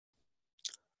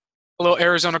Hello,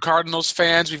 Arizona Cardinals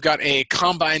fans. We've got a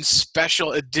Combine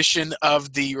special edition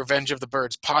of the Revenge of the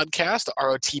Birds podcast, the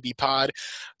ROTB pod.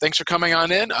 Thanks for coming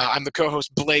on in. I'm the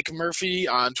co-host Blake Murphy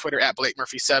on Twitter at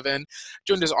BlakeMurphy7,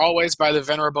 joined as always by the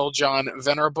venerable John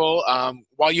Venerable.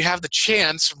 While you have the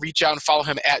chance, reach out and follow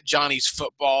him at Johnny's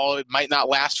Football. It might not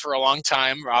last for a long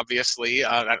time, obviously.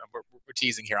 We're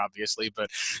teasing here, obviously. But,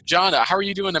 John, how are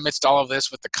you doing amidst all of this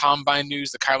with the Combine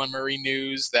news, the Kyler Murray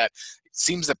news, that it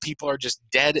seems that people are just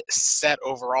dead set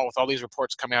overall with all these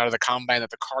reports coming out of the Combine that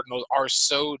the Cardinals are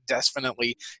so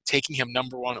definitely taking him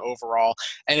number one overall,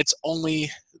 and it's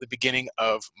only the beginning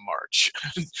of March.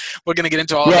 We're going to get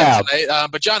into all of that tonight.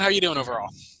 But, John, how are you doing overall?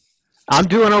 I'm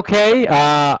doing okay.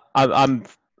 I'm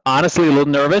honestly a little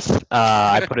nervous.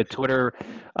 I put a Twitter,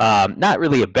 not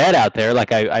really a bet out there.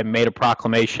 Like I made a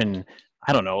proclamation,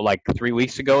 I don't know, like 3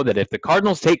 weeks ago that if the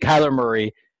Cardinals take Kyler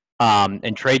Murray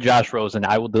and trade Josh Rosen,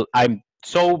 I will.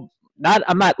 I'm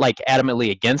not like adamantly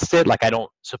against it. Like I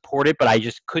don't support it, but I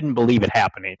just couldn't believe it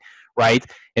happening, right?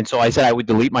 And so I said I would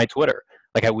delete my Twitter.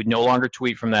 Like I would no longer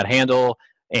tweet from that handle,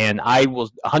 and I will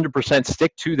 100%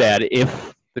 stick to that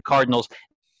if the Cardinals.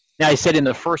 Now, I said in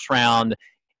the first round,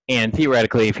 and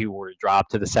theoretically, if he were to drop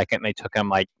to the second and they took him,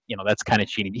 like, that's kind of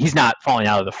cheating. He's not falling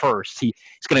out of the first. He's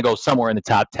going to go somewhere in the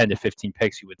top 10 to 15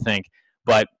 picks, you would think.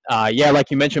 But, yeah,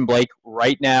 like you mentioned, Blake,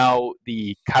 right now,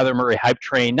 the Kyler Murray hype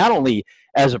train, not only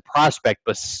as a prospect,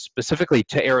 but specifically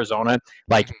to Arizona,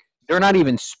 like, they're not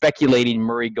even speculating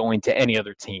Murray going to any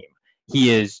other team. He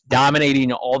is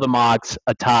dominating all the mocks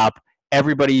atop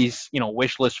everybody's,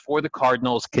 wish list for the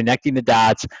Cardinals, connecting the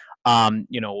dots.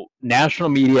 National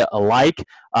media alike,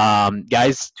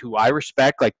 guys who I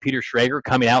respect, like Peter Schrager,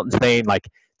 coming out and saying, like,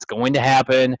 it's going to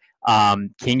happen.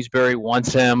 Kingsbury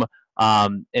wants him.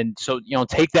 And so,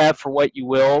 take that for what you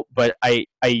will. But I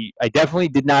definitely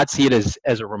did not see it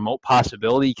as a remote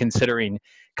possibility, considering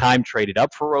Keim traded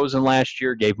up for Rosen last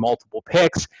year, gave multiple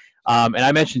picks. And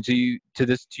I mentioned to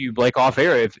you, Blake, off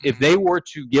air, if they were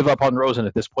to give up on Rosen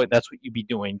at this point, that's what you'd be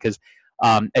doing, because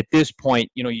at this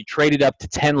point, you traded up to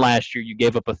 10 last year. You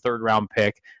gave up a third-round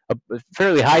pick, a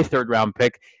fairly high third-round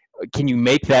pick. Can you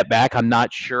make that back? I'm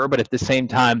not sure. But at the same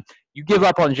time, you give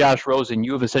up on Josh Rosen,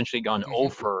 you have essentially gone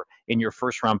over in your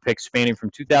first-round pick, spanning from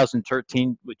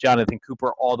 2013 with Jonathan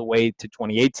Cooper all the way to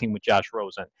 2018 with Josh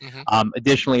Rosen.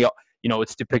 Additionally,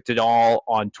 it's depicted all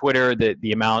on Twitter that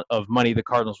the amount of money the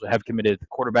Cardinals would have committed to the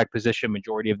quarterback position,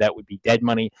 majority of that would be dead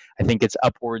money. I think it's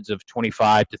upwards of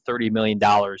 $25 to $30 million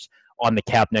on the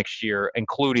cap next year,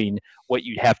 including what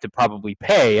you'd have to probably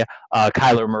pay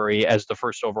Kyler Murray as the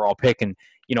first overall pick. And,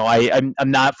 I'm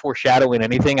not foreshadowing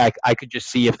anything. I could just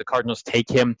see if the Cardinals take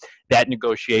him, that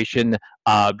negotiation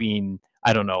being,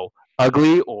 I don't know,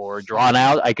 ugly or drawn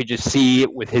out. I could just see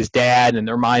with his dad and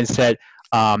their mindset,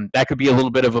 that could be a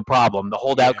little bit of a problem. The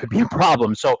holdout could be a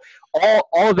problem. So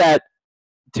all that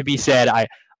to be said,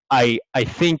 I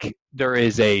think there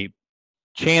is a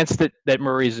chance that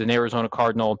Murray is an Arizona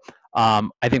Cardinal.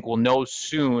 I think we'll know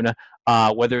soon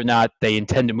whether or not they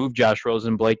intend to move Josh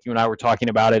Rosen. Blake, you and I were talking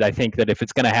about it. I think that if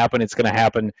it's going to happen, it's going to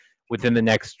happen within the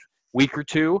next week or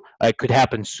two. It could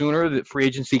happen sooner. The free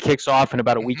agency kicks off in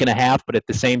about a week and a half, but at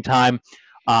the same time,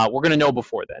 we're going to know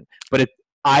before then. But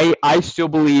I still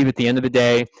believe at the end of the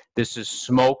day, this is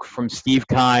smoke from Steve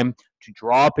Keim to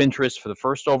draw up interest for the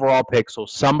first overall pick. So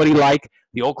somebody like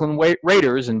the Oakland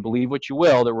Raiders, and believe what you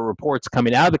will, there were reports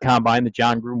coming out of the Combine that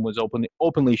John Gruden was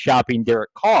openly shopping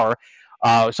Derek Carr,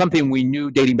 something we knew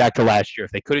dating back to last year.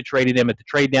 If they could have traded him at the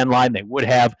trade deadline, they would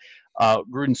have.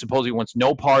 Gruden supposedly wants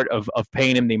no part of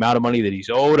paying him the amount of money that he's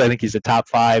owed. I think he's a top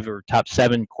 5 or top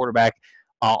 7 quarterback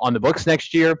on the books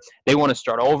next year. They want to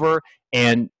start over,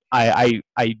 and I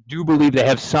do believe they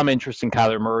have some interest in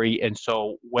Kyler Murray. And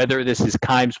so whether this is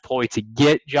Keim's ploy to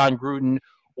get John Gruden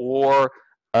or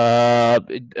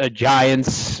a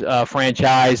Giants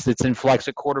franchise that's in flux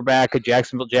at quarterback, a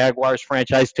Jacksonville Jaguars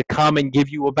franchise, to come and give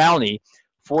you a bounty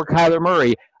for Kyler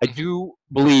Murray, I do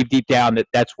believe deep down that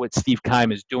that's what Steve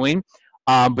Keim is doing.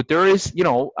 But there is,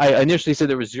 I initially said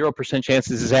there was 0% chance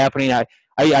this is happening. I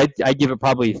give it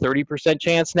probably a 30%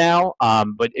 chance now.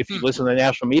 But if you listen to the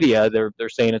national media, they're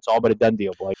saying it's all but a done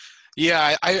deal, Blake.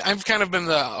 Yeah, I've kind of been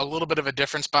a little bit of a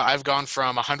different spot. I've gone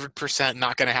from 100%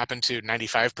 not going to happen to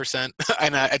 95%,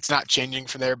 and it's not changing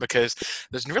from there because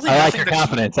there's really nothing. I like your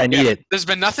confidence. I need it. There's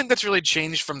been nothing that's really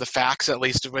changed from the facts, at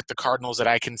least with the Cardinals, that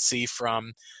I can see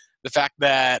from the fact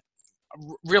that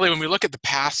really when we look at the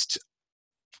past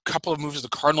couple of moves the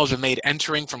Cardinals have made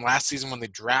entering from last season when they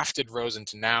drafted Rosen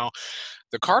to now,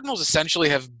 the Cardinals essentially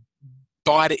have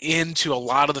bought into a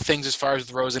lot of the things as far as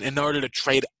the Rosen in order to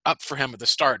trade up for him at the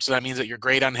start. So that means that your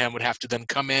grade on him would have to then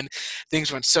come in.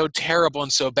 Things went so terrible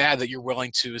and so bad that you're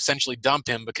willing to essentially dump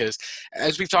him because,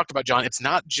 as we've talked about, John, it's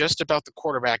not just about the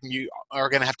quarterback. And you are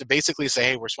going to have to basically say,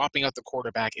 hey, we're swapping out the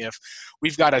quarterback if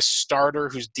we've got a starter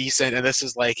who's decent, and this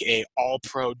is like a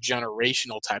all-pro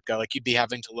generational type guy. Like you'd be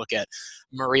having to look at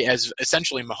Murray as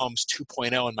essentially Mahomes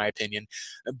 2.0, in my opinion.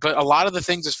 But a lot of the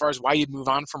things as far as why you'd move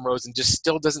on from Rosen just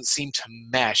still doesn't seem to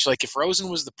mesh. Like if Rosen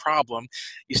was the problem,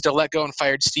 you still let go and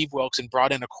fired Steve Wilks and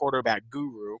brought in a quarterback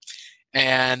guru.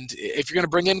 And if you're going to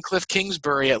bring in Cliff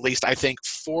Kingsbury, at least I think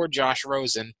for Josh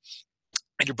Rosen,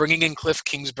 and you're bringing in Cliff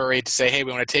Kingsbury to say, hey,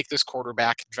 we want to take this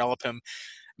quarterback, develop him,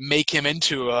 make him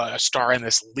into a star in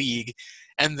this league.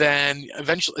 And then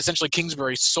eventually, essentially,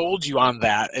 Kingsbury sold you on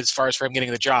that as far as for him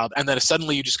getting the job. And then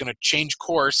suddenly you're just going to change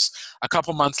course a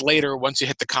couple months later once you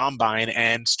hit the combine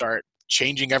and start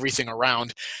changing everything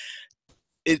around.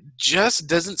 It just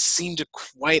doesn't seem to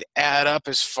quite add up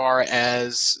as far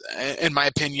as, in my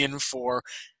opinion, for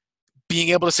being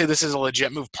able to say this is a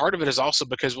legit move. Part of it is also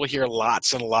because we'll hear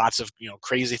lots and lots of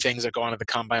crazy things that go on at the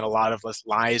combine, a lot of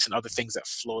lies and other things that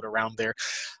float around there.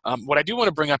 What I do want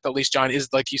to bring up, at least, John, is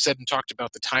like you said and talked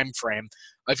about the time frame.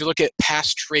 If you look at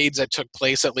past trades that took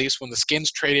place, at least when the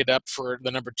Skins traded up for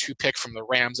the number 2 pick from the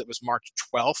Rams, it was March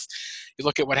 12th. You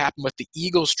look at what happened with the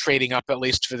Eagles trading up, at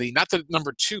least for the not the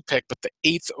number 2 pick, but the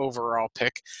 8th overall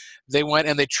pick. They went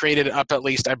and they traded up, at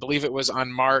least I believe it was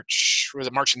on March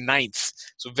 9th.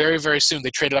 So very, very soon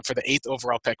they traded up for the 8th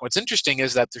overall pick. What's interesting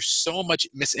is that there's so much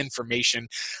misinformation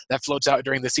that floats out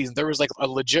during the season. There was like a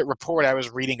legit report I was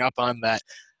reading up on that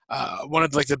one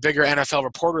of the bigger NFL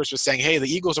reporters was saying, hey, the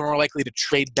Eagles are more likely to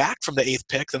trade back from the 8th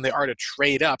pick than they are to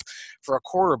trade up for a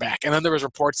quarterback. And then there was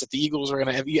reports that the Eagles were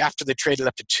going to, after they traded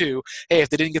up to 2, hey, if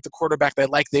they didn't get the quarterback they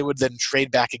like, they would then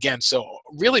trade back again. So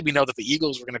really we know that the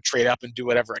Eagles were going to trade up and do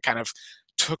whatever it kind of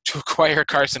took to acquire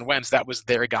Carson Wentz. That was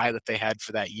their guy that they had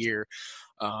for that year.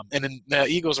 And then the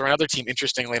Eagles are another team,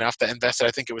 interestingly enough, that invested, I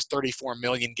think it was $34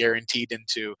 million guaranteed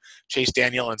into Chase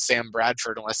Daniel and Sam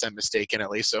Bradford, unless I'm mistaken,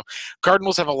 at least. So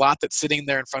Cardinals have a lot that's sitting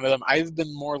there in front of them. I've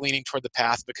been more leaning toward the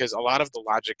path because a lot of the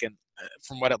logic, and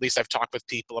from what at least I've talked with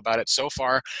people about it so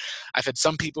far, I've had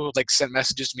some people who sent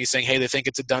messages to me saying, hey, they think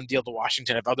it's a done deal to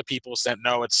Washington. If other people sent,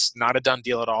 no, it's not a done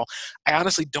deal at all. I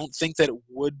honestly don't think that it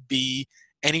would be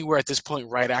anywhere at this point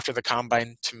right after the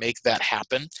combine to make that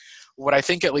happen. What I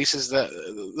think at least is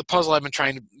the puzzle I've been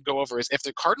trying to go over is if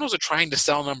the Cardinals are trying to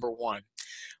sell number 1,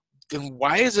 then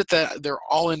why is it that they're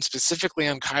all in specifically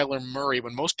on Kyler Murray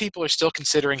when most people are still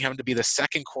considering him to be the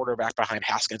second quarterback behind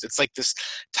Haskins? It's like this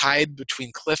tide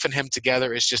between Cliff and him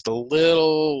together is just a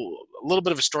little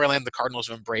bit of a storyline the Cardinals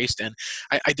have embraced. And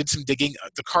I did some digging.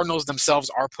 The Cardinals themselves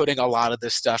are putting a lot of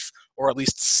this stuff, or at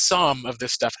least some of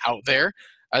this stuff, out there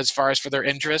as far as for their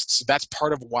interests. That's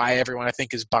part of why everyone, I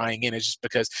think, is buying in, is just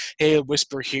because, hey,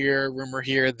 whisper here, rumor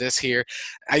here, this here.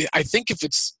 I think if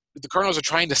the Cardinals are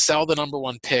trying to sell the number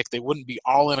 1 pick, they wouldn't be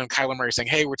all in on Kyler Murray saying,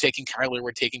 hey, we're taking Kyler,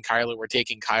 we're taking Kyler, we're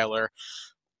taking Kyler.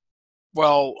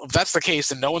 Well, if that's the case,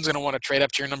 then no one's going to want to trade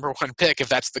up to your number 1 pick if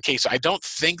that's the case. So I don't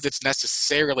think that's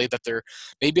necessarily that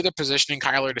maybe they're positioning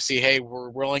Kyler to see, hey, we're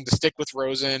willing to stick with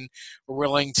Rosen. We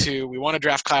want to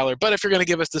draft Kyler, but if you're going to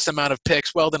give us this amount of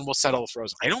picks, well, then we'll settle with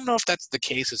Rosen. I don't know if that's the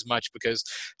case as much because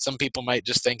some people might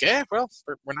just think, well,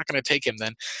 we're not going to take him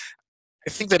then. I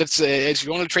think that it's if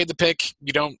you want to trade the pick,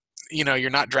 you're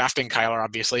not drafting Kyler,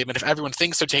 obviously. But if everyone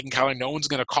thinks they're taking Kyler, no one's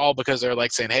going to call because they're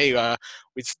saying, hey,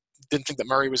 we didn't think that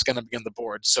Murray was going to be on the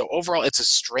board. So overall, it's a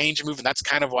strange move, and that's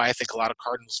kind of why I think a lot of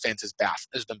Cardinals fans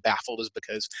has been baffled, is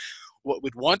because what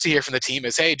we'd want to hear from the team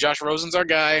is, hey, Josh Rosen's our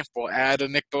guy. We'll add a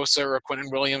Nick Bosa or a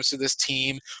Quentin Williams to this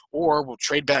team, or we'll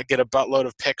trade back, get a buttload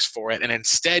of picks for it. And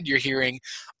instead, you're hearing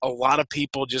a lot of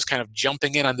people just kind of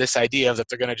jumping in on this idea of that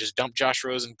they're going to just dump Josh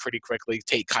Rosen pretty quickly,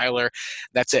 take Kyler,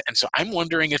 that's it. And so I'm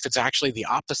wondering if it's actually the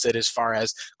opposite, as far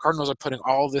as Cardinals are putting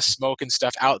all this smoke and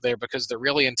stuff out there because they're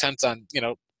really intent on,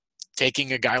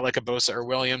 taking a guy like a Bosa or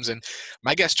Williams. And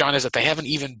my guess, John, is that they haven't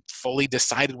even fully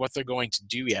decided what they're going to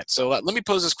do yet. So let me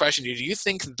pose this question to you. Do you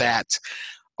think that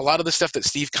a lot of the stuff that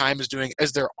Steve Keim is doing,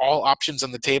 is there all options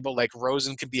on the table? Like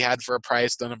Rosen can be had for a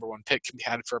price, the number 1 pick can be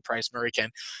had for a price, Murray can.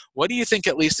 What do you think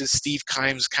at least is Steve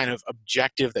Keim's kind of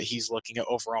objective that he's looking at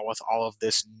overall with all of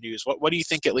this news? What do you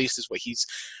think at least is what he's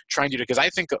trying to do? Because I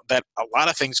think that a lot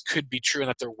of things could be true and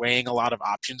that they're weighing a lot of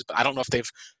options, but I don't know if they've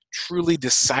truly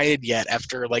decided yet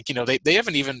after they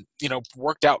haven't even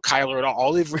worked out Kyler at all.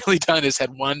 All they've really done is had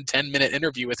 1 10-minute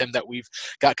interview with him that we've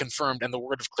got confirmed, and the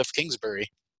word of Cliff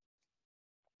Kingsbury.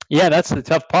 Yeah, that's the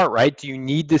tough part, right? Do you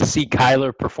need to see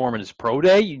Kyler perform in his pro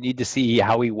day? You need to see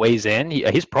how he weighs in.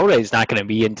 His pro day is not going to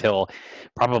be until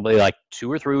probably like 2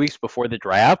 or 3 weeks before the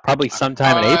draft, probably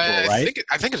sometime in April, right?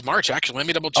 I think it's March actually. Let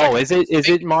me double check. Oh, is it? Is I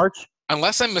think, it March?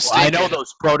 unless I'm Well, I know mistaken.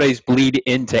 those pro days bleed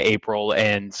into April,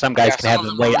 and some guys Yeah, can some have of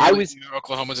them them are late. early.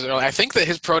 Oklahoma's early. I think that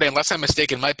his pro day, unless I'm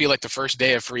mistaken, might be like the first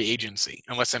day of free agency.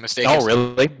 Unless I'm mistaken, Oh,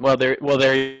 really? Well, there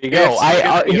you go. it's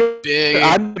going to be a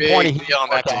I'm disappointed big he deal didn't on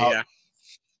work that day. out. Yeah.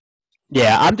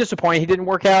 Yeah, I'm disappointed he didn't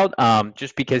work out.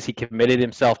 Just because he committed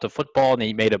himself to football and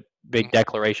he made a big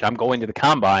declaration. I'm going to the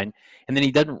combine, and then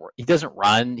he doesn't. He doesn't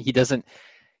run. He doesn't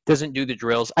do the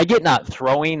drills. I get not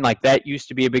throwing, like that used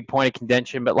to be a big point of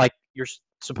contention, but like you're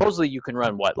supposedly you can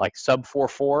run what, like sub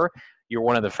 4.4. You're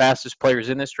one of the fastest players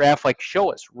in this draft. Like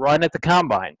show us, run at the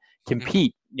combine, Mhm.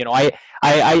 compete.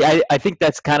 I think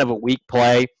that's kind of a weak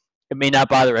play. It may not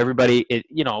bother everybody. It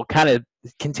kind of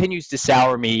continues to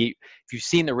sour me. If you've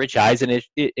seen the Rich Eisen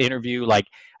interview, like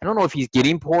I don't know if he's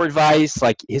getting poor advice.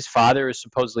 Like his father is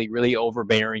supposedly really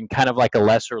overbearing, kind of like a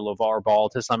lesser LeVar Ball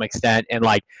to some extent, and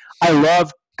like I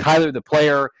love Kyler, the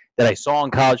player that I saw in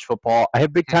college football. I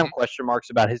have big time Mhm. question marks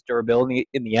about his durability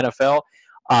in the NFL.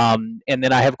 And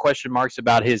then I have question marks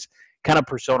about his kind of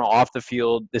persona off the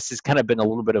field. This has kind of been a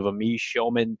little bit of a me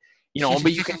showman,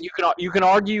 but you can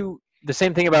argue the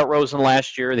same thing about Rosen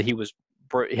last year, that he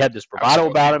had this bravado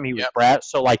about Absolutely. him. He was Yep. brat.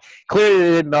 So like clearly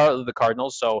they didn't know the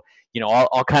Cardinals. So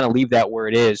I'll kind of leave that where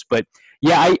it is. But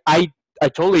yeah, I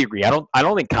totally agree. I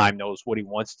don't think Kime knows what he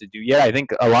wants to do yet. I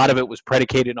think a lot of it was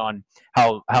predicated on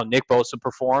how Nick Bosa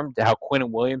performed, how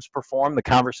Quinnen Williams performed, the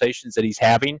conversations that he's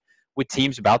having with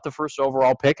teams about the first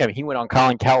overall pick. I mean, he went on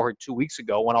Colin Cowherd 2 weeks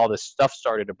ago when all this stuff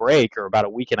started to break, or about a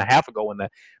week and a half ago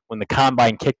when the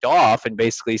combine kicked off, and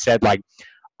basically said like,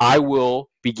 I will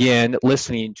begin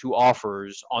listening to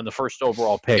offers on the first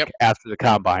overall Yep. pick after the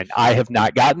combine. I have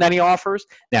not gotten any offers.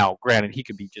 Now, granted, he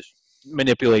could be just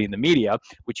manipulating the media,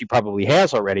 which he probably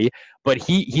has already. But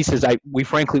he says, we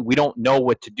frankly we don't know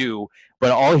what to do.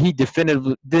 But all he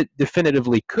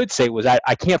definitively could say was,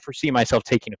 I can't foresee myself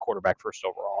taking a quarterback first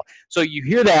overall. So you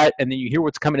hear that, and then you hear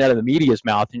what's coming out of the media's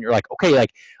mouth, and you're like, okay, like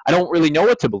I don't really know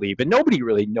what to believe, and nobody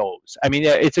really knows. I mean,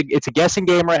 it's a guessing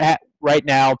game right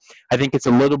now. I think it's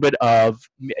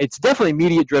definitely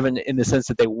media driven in the sense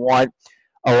that they want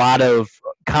a lot of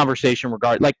conversation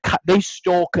regarding, like, the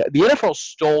NFL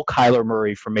stole Kyler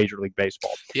Murray from Major League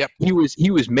Baseball. Yep. He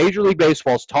was Major League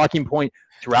Baseball's talking point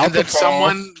And throughout the then fall.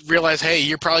 someone realized, hey,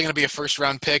 you're probably going to be a first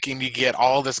round pick and you get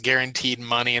all this guaranteed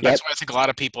money. And that's Yep. why I think a lot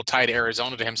of people tied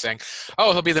Arizona to him saying,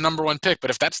 oh, he'll be the number one pick. But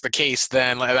if that's the case,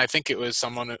 then and I think it was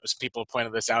people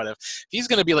pointed this out, if he's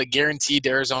going to be like guaranteed to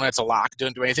Arizona, it's a lock,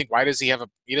 don't do anything. Why does he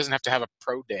doesn't have to have a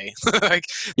pro day? Like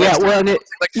Yeah. that's Well, and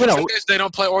like some guys, they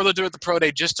don't play or they'll do it the pro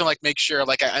day just to like make sure,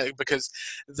 like, because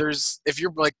if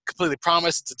you're like completely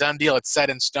promised, it's a done deal, it's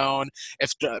set in stone.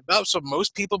 So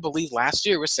most people believe last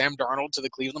year was Sam Darnold to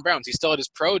the Cleveland Browns. He still had his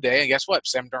pro day, and guess what?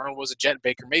 Sam Darnold was a Jet.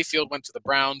 Baker Mayfield went to the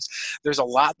Browns. There's a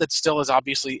lot that still is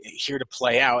obviously here to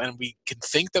play out, and we can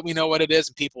think that we know what it is,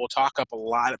 and people will talk up a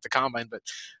lot at the combine, but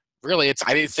really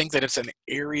I think that it's an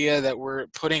area that we're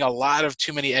putting a lot of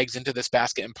too many eggs into this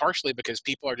basket, and partially because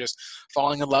people are just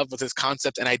falling in love with this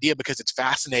concept and idea because it's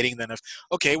fascinating. Then, if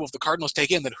okay, well, if the Cardinals take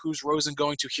in, then who's Rosen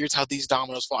going to? Here's how these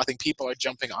dominoes fall. I think people are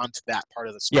jumping onto that part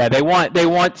of the Yeah, story. they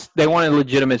want a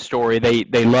legitimate story.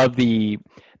 They love the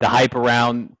hype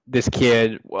around this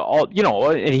kid. Well,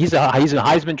 and he's a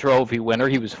Heisman Trophy winner.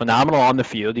 He was phenomenal on the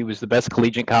field. He was the best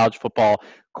collegiate college football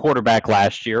quarterback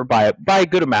last year by a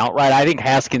good amount, right? I think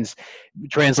Haskins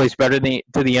translates better to the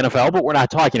NFL, but we're not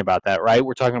talking about that, right?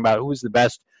 We're talking about who was the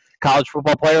best college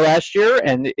football player last year,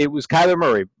 and it was Kyler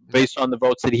Murray Yep. based on the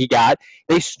votes that he got.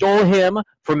 They stole him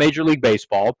from Major League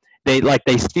Baseball. They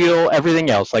steal everything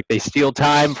else. Like they steal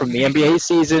time from the NBA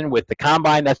season with the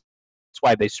combine. That's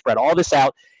why they spread all this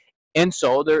out. And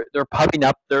so they're pumping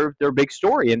up their big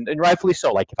story, and rightfully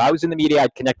so. Like if I was in the media,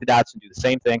 I'd connect the dots and do the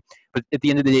same thing. But at the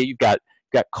end of the day, you've got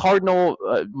Cardinal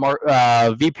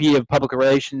VP of Public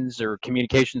Relations or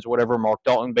Communications or whatever, Mark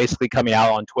Dalton, basically coming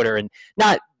out on Twitter and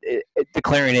not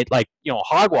declaring it like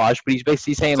hogwash, but he's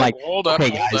basically saying It's like, like, hold up, okay,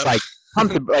 hold guys, up. like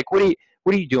pump the like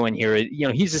what are you doing here?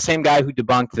 He's the same guy who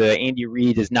debunked the Andy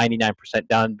Reid is 99%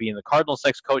 done being the Cardinals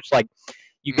next coach. Like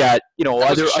you Mm. got That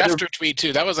was a other Schefter tweet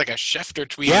too. That was like a Schefter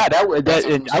tweet, and yeah, that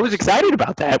some and I was excited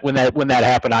about that when that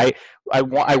happened. I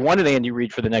wanted Andy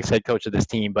Reid for the next head coach of this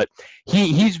team, but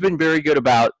he's been very good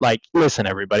about like, listen,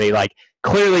 everybody, like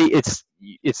clearly it's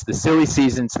the silly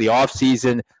season, it's the off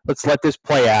season. Let's let this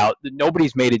play out.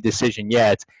 Nobody's made a decision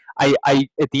yet. I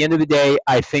at the end of the day,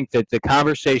 I think that the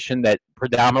conversation that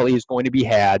predominantly is going to be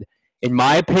had In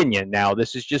my opinion, now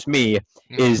this is just me,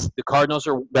 Mhm. is the Cardinals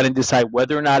are going to decide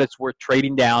whether or not it's worth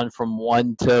trading down from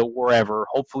 1 to wherever,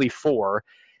 hopefully 4,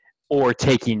 or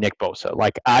taking Nick Bosa.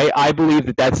 Like I believe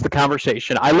that that's the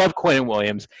conversation. I love Quentin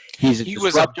Williams. He's a He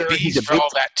was a disruptor. beast for all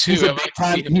that too. I'd like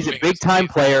to see him He's a doing big this time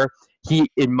season. player. He,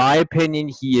 in my opinion,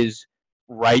 he is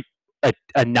right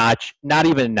a notch, not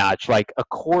even a notch, like a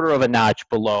quarter of a notch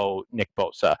below Nick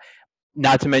Bosa.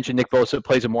 Not to mention Nick Bosa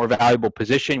plays a more valuable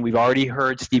position. We've already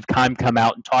heard Steve Keim come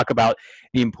out and talk about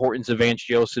the importance of Vance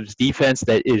Joseph's defense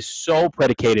that is so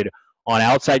predicated on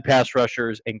outside pass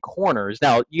rushers and corners.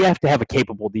 Now, you have to have a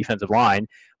capable defensive line,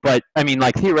 but I mean,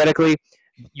 like theoretically,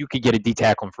 you could get a D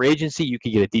tackle in free agency. You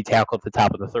could get a D tackle at the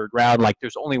top of the third round. Like,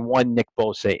 there's only one Nick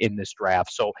Bosa in this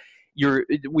draft. So,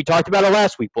 we talked about it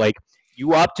last week, Blake.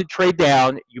 You opt to trade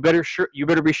down. You better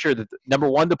be sure that number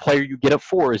one, the player you get up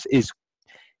for is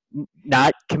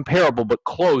not comparable, but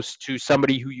close to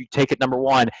somebody who you take at number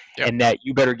one, Yep. and that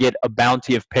you better get a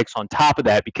bounty of picks on top of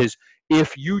that. Because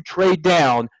if you trade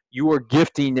down, you are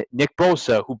gifting Nick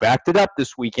Bosa, who backed it up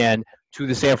this weekend, to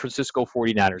the San Francisco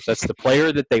 49ers. That's the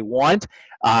player that they want.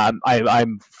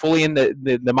 I'm fully in the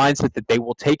mindset that they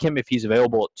will take him if he's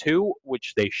available at 2,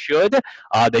 which they should.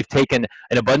 They've taken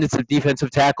an abundance of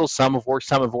defensive tackles. Some have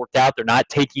worked out. They're not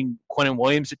taking Quentin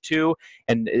Williams at 2.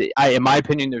 And in my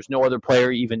opinion, there's no other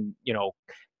player even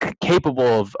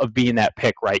capable of being that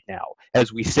pick right now,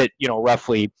 as we sit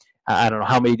roughly I don't know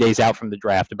how many days out from the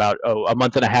draft, about a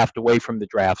month and a half away from the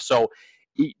draft. So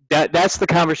that's the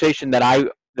conversation that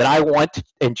I want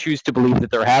and choose to believe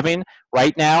that they're having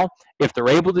right now. If they're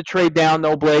able to trade down,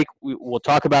 though, Blake, we'll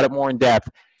talk about it more in depth.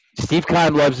 Steve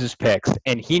Keim loves his picks,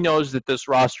 and he knows that this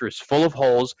roster is full of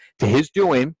holes to his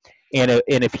doing. And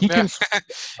if he Yeah. can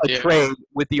a Yeah. trade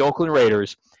with the Oakland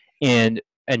Raiders and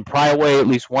pry away at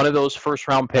least one of those first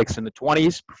round picks in the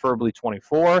 20s, preferably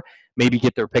 24, maybe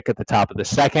get their pick at the top of the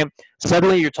second.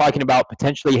 Suddenly you're talking about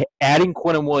potentially adding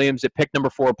Quentin Williams at pick number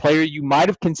 4, a player you might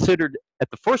have considered at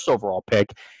the first overall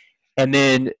pick, and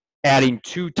then adding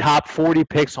 2 top 40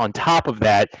 picks on top of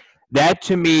that. That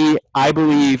to me, I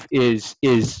believe is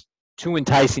too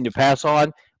enticing to pass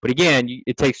on. But again,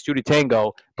 it takes 2 to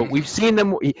tango. But we've Mhm. seen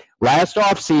them last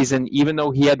offseason, even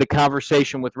though he had the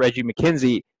conversation with Reggie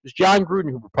McKenzie, it was John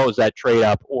Gruden who proposed that trade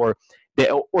up or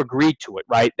agreed to it,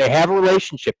 right? They have a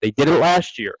relationship. They did it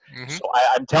last year. Mhm. So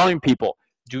I'm telling people,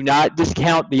 do not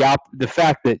discount the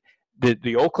fact that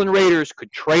the Oakland Raiders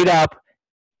could trade up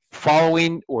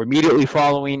following or immediately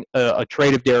following a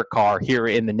trade of Derek Carr here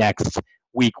in the next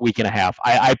week and a half.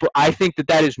 I think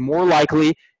that is more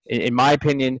likely, in my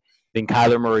opinion, than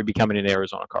Kyler Murray becoming an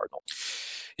Arizona Cardinal.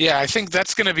 Yeah, I think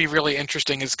that's going to be really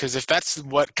interesting is because if that's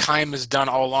what Keim has done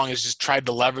all along is just tried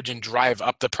to leverage and drive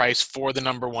up the price for the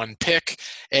number 1 pick,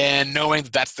 and knowing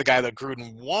that that's the guy that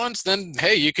Gruden wants, then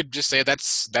hey, you could just say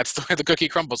that's the way the cookie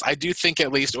crumbles. I do think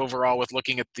at least overall with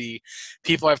looking at the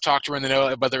people I've talked to in the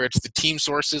know, whether it's the team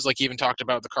sources, like you even talked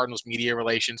about the Cardinals media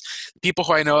relations, people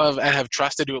who I know of and have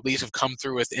trusted who at least have come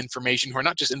through with information, who are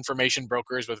not just information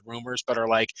brokers with rumors, but are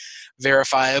like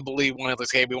verifiably one of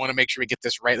those, hey, we want to make sure we get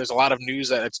this right. There's a lot of news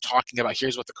that it's talking about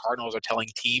here's what the Cardinals are telling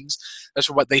teams. That's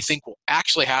what they think will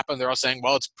actually happen. They're all saying,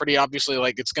 well, it's pretty obviously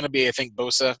like it's going to be, I think,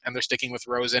 Bosa, and they're sticking with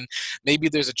Rosen. Maybe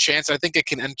there's a chance. I think it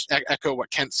can echo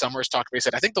what Kent Summers talked about. He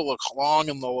said, I think they'll look long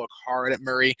and they'll look hard at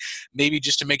Murray, maybe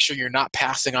just to make sure you're not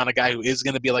passing on a guy who is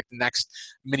going to be like the next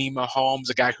mini Mahomes,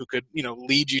 a guy who could,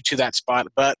 lead you to that spot.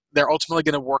 But they're ultimately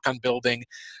going to work on building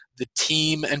the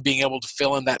team and being able to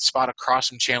fill in that spot across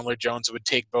from Chandler Jones. It would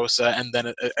take Bosa, and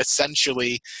then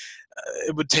essentially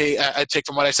it would take I take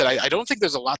from what I said. I don't think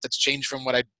there's a lot that's changed from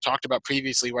what I talked about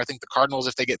previously. Where I think the Cardinals,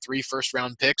 if they get 3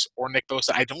 first-round picks or Nick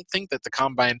Bosa, I don't think that the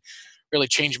combine really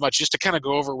changed much. Just to kind of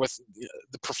go over with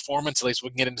the performance, at least we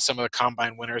can get into some of the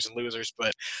combine winners and losers.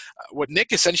 But what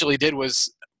Nick essentially did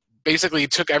was basically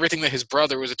took everything that his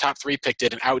brother, who was a top 3 pick,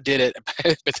 did and outdid it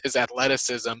with his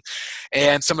athleticism.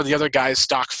 And some of the other guys'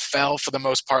 stock fell for the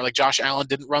most part. Like Josh Allen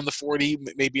didn't run the 40.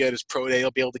 Maybe at his pro day he'll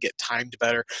be able to get timed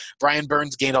better. Brian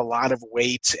Burns gained a lot of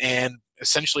weight and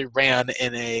essentially ran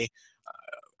in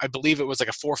I believe it was like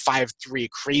a 4.53,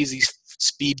 crazy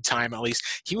speed time at least.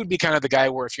 He would be kind of the guy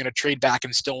where if you're going to trade back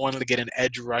and still wanted to get an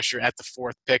edge rusher at the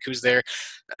 4th pick who's there,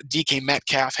 DK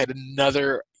Metcalf had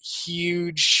another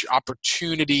huge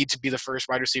opportunity to be the first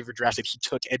wide receiver drafted. He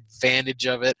took advantage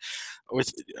of it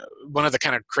with one of the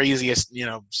kind of craziest,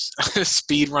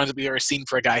 speed runs that we've ever seen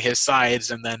for a guy his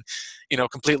size, and then,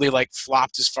 completely like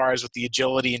flopped as far as with the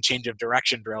agility and change of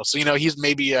direction drill. So, he's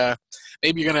maybe you're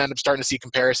going to end up starting to see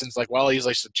comparisons like, well, he's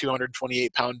like a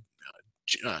 228-pound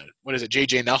what is it,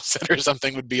 J.J. Nelson or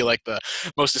something would be like the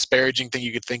most disparaging thing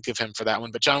you could think of him for that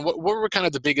one. But John, what were kind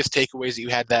of the biggest takeaways that you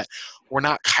had that were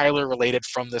not Kyler related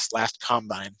from this last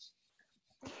combine?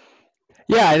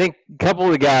 Yeah, I think a couple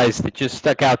of the guys that just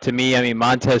stuck out to me. I mean,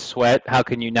 Montez Sweat. How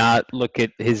can you not look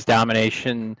at his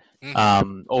domination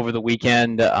Mm-hmm. over the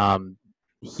weekend?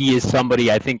 He is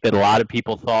somebody I think that a lot of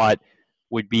people thought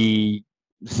would be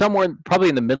somewhere probably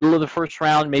in the middle of the first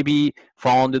round, maybe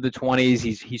fall into the 20s.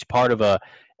 He's part of an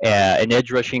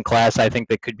edge rushing class I think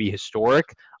that could be historic.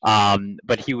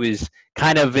 But he was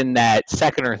kind of in that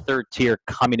second or third tier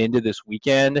coming into this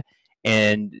weekend,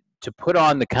 and to put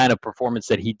on the kind of performance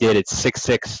that he did at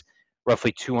 6'6",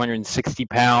 roughly 260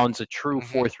 pounds, a true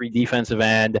Mm-hmm. 4-3 defensive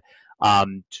end,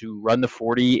 to run the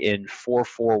 40 in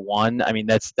 4.41. I mean,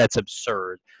 that's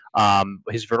absurd.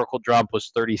 His vertical jump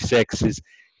was 36.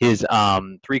 His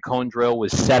three cone drill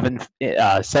was 7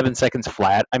 seconds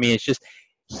flat. I mean, it's just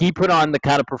he put on the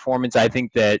kind of performance I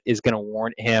think that is going to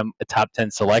warrant him a top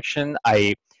 10 selection.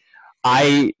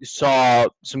 I saw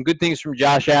some good things from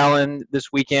Josh Allen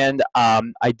this weekend.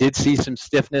 I did see some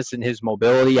stiffness in his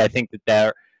mobility. I think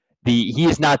that he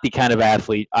is not the kind of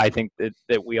athlete I think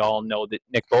that we all know that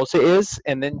Nick Bosa is.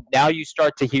 And then now you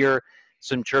start to hear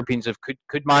some chirpings of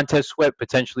could Montez Sweat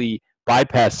potentially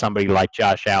bypass somebody like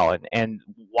Josh Allen? And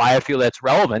why I feel that's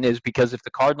relevant is because if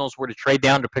the Cardinals were to trade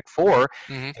down to pick 4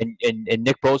 Mm-hmm. and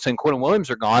Nick Bosa and Quentin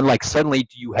Williams are gone, like suddenly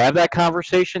do you have that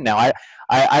conversation? Now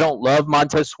I don't love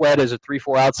Montez Sweat as a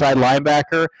 3-4 outside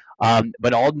linebacker,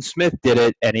 but Alden Smith did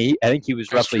it, and I think he was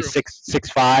That's roughly true.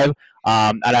 6'5".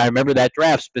 And I remember that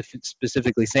draft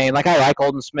specifically saying, like, I like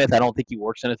Alden Smith. I don't think he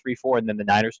works in a 3-4. And then the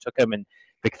Niners took him, and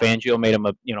Vic Fangio made him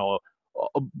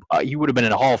he would have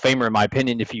been a Hall of Famer in my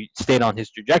opinion if he stayed on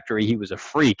his trajectory. He was a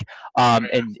freak.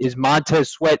 And is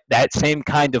Montez Sweat that same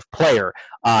kind of player?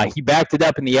 He backed it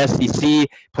up in the SEC,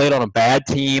 played on a bad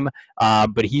team,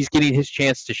 but he's getting his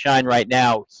chance to shine right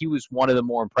now. He was one of the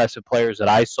more impressive players that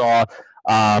I saw.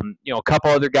 A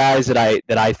couple other guys that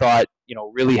I thought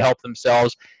really helped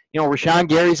themselves. Rashawn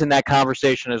Gary's in that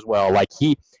conversation as well. Like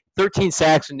 13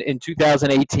 sacks in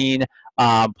 2018.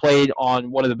 Played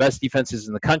on one of the best defenses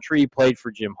in the country. Played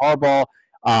for Jim Harbaugh.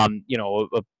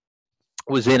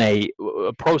 Was in a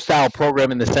pro-style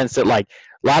program in the sense that like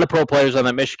a lot of pro players on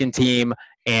the Michigan team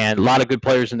and a lot of good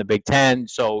players in the Big Ten.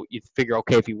 So you figure,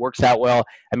 okay, if he works out well,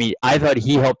 I mean, I thought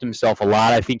he helped himself a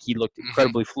lot. I think he looked Mm-hmm.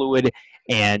 incredibly fluid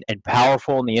and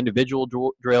powerful in the individual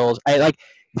drills. I like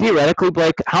theoretically,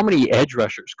 Blake, how many edge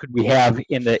rushers could we have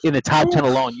in the top 10 Ooh.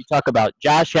 alone? You talk about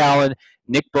Josh Allen,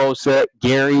 Nick Bosa,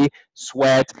 Gary,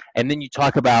 Sweat, and then you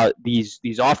talk about these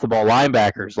off the ball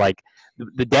linebackers like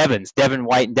the Devin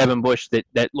White and Devin Bush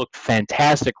that looked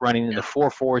fantastic running in the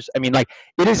 4.4s. I mean, like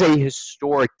it is a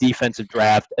historic defensive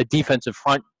draft, a defensive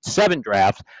front 7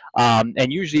 draft,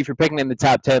 and usually if you're picking in the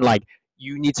top 10, like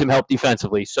you need some help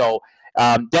defensively. So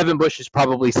Devin Bush is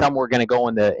probably somewhere going to go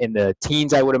in the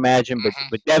teens, I would imagine. Mm-hmm.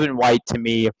 But Devin White, to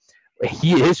me,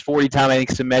 his 40 time I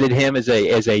think cemented him as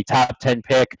a top 10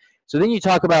 pick. So then you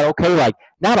talk about, okay, like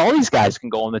not all these guys can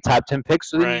go in the top 10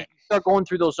 picks. So then you Right. start going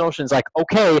through those notions like,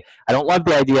 okay, I don't love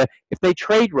the idea if they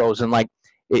trade Rosen, like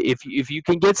if you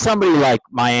can get somebody like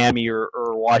Miami or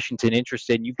Washington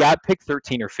interested, and you've got pick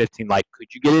 13 or 15, like could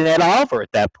you get an Ed Oliver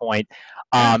at that point,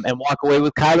 Yeah. and walk away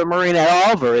with Kyler Murray and Ed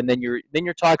Oliver, and then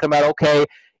you're talking about, okay,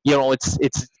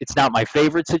 it's not my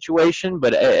favorite situation,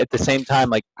 but at the same time,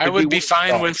 like I would be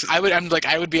fine with. I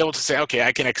would be able to say, okay,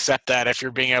 I can accept that if you're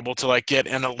being able to like get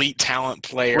an elite talent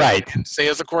player, right, and say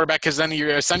as a quarterback, because then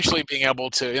you're essentially being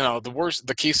able to,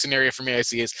 the key scenario for me I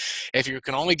see is if you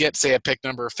can only get say a pick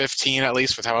number 15 at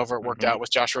least with however it worked out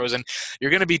with Josh Rosen, you're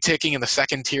going to be taking in the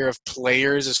second tier of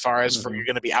players as far as for you're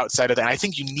going to be outside of that. And I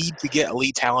think you need to get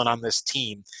elite talent on this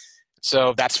team.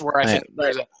 So that's where I think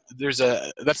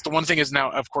that's the one thing is now,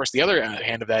 of course, the other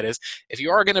hand of that is if you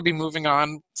are going to be moving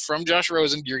on from Josh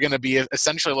Rosen, you're going to be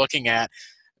essentially looking at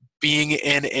being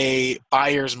in a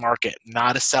buyer's market,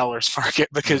 not a seller's market,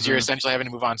 because you're essentially having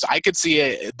to move on. So I could see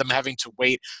them having to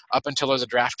wait up until there's a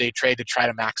draft day trade to try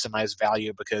to maximize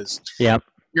value because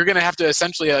you're going to have to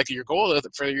essentially like your goal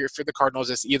for the Cardinals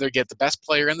is either get the best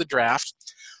player in the draft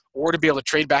or to be able to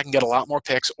trade back and get a lot more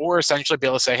picks, or essentially be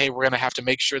able to say, hey, we're going to have to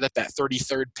make sure that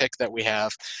 33rd pick that we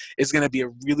have is going to be a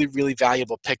really, really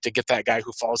valuable pick to get that guy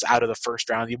who falls out of the first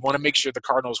round. You want to make sure the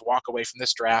Cardinals walk away from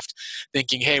this draft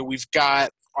thinking, hey, we've got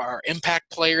our impact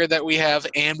player that we have,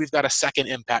 and we've got a second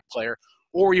impact player.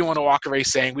 or you want to walk away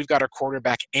saying we've got our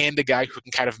quarterback and a guy who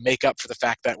can kind of make up for the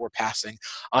fact that we're passing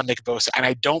on Nick Bosa. And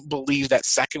I don't believe that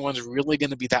second one's really going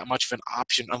to be that much of an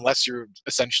option unless you're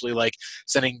essentially like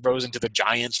sending Rosen to the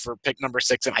Giants for pick number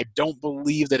 6. And I don't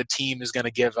believe that a team is going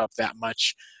to give up that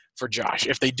much for Josh.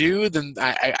 If they do, then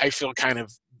I feel kind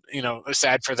of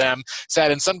sad for them,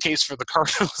 sad in some case for the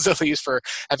Cardinals at least for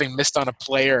having missed on a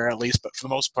player at least, but for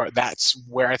the most part that's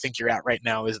where I think you're at right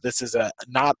now. Is this is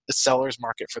not a seller's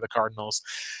market for the Cardinals,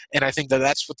 and I think that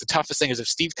that's what the toughest thing is. If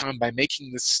Steve Keim, by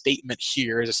making this statement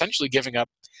here, is essentially giving up,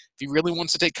 if he really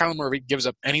wants to take Kyler Murray, gives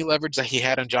up any leverage that he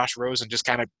had on Josh Rosen, just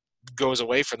kind of goes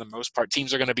away for the most part.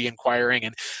 Teams are going to be inquiring,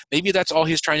 and maybe that's all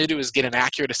he's trying to do is get an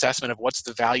accurate assessment of what's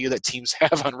the value that teams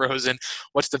have on Rosen,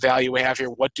 what's the value we have here,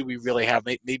 what do we really have.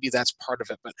 Maybe that's part of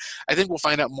it, but I think we'll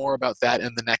find out more about that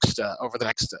in the next over the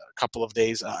next couple of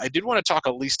days. I did want to talk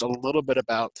at least a little bit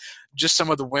about just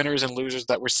some of the winners and losers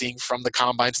that we're seeing from the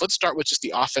combines. Let's start with just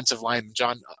the offensive line.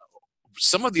 John,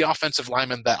 some of the offensive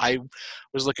linemen that I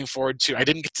was looking forward to, I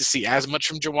didn't get to see as much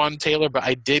from Jawan Taylor, but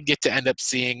I did get to end up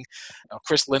seeing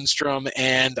Chris Lindstrom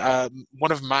and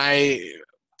one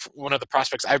of the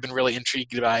prospects I've been really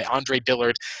intrigued by, Andre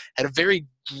Dillard, had a very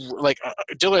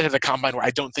Dillard had a combine where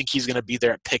I don't think he's going to be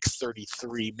there at pick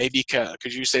 33. Maybe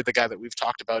because you say the guy that we've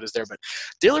talked about is there, but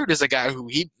Dillard is a guy who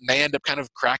he may end up kind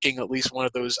of cracking at least one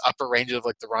of those upper ranges of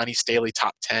like the Ronnie Staley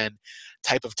top 10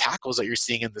 type of tackles that you're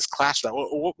seeing in this class.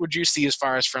 What would you see as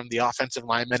far as from the offensive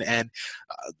lineman and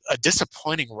a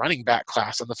disappointing running back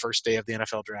class on the first day of the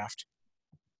NFL draft?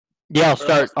 Yeah, I'll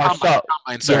start.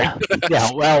 Combine, sorry.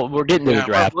 Yeah. Well, we're getting to the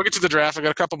draft. We'll get to the draft. I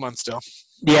got a couple months still.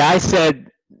 Yeah, I said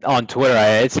on Twitter,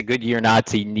 it's a good year not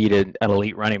to need an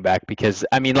elite running back because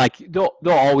I mean, like there'll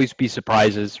always be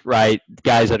surprises, right?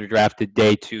 Guys that are drafted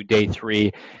day 2, day 3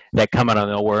 that come out of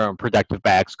nowhere and productive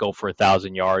backs go for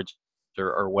 1,000 yards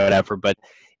or whatever. But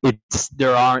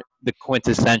there aren't the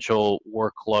quintessential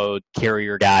workload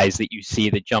carrier guys that you see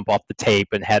that jump off the tape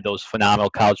and had those phenomenal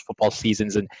college football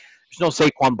seasons. And there's no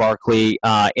Saquon Barkley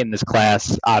in this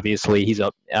class. Obviously, he's a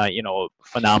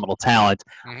phenomenal talent.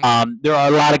 Mm-hmm. There are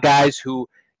a lot of guys who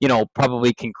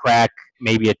probably can crack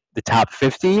maybe at the top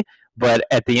 50, but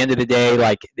at the end of the day,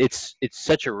 like it's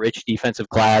such a rich defensive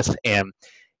class. And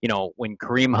when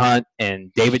Kareem Hunt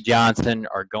and David Johnson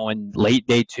are going late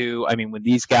day 2, I mean, when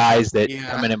these guys that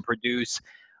come in and produce.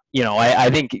 I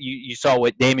think you saw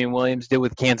what Damian Williams did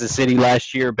with Kansas City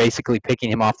last year, basically picking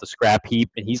him off the scrap heap,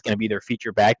 and he's going to be their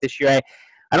feature back this year.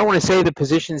 I don't want to say the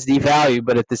position's devalued,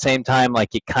 but at the same time,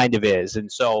 like it kind of is.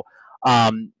 And so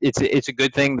it's a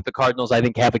good thing that the Cardinals, I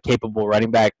think, have a capable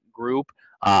running back group.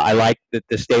 I like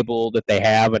the stable that they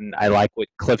have, and I like what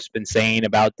Cliff's been saying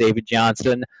about David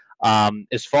Johnson.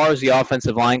 As far as the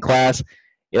offensive line class,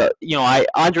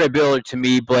 Andre Dillard to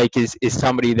me, Blake, is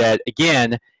somebody that,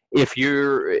 again, if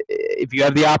you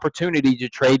have the opportunity to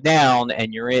trade down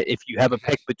and if you have a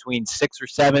pick between 6 or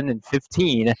 7 and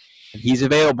 15 and he's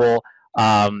available,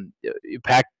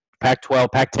 Pac-12,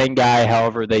 Pac-10 guy,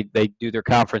 however they do their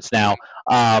conference now,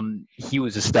 he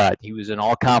was a stud. He was an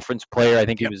all-conference player. I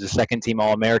think he was a second-team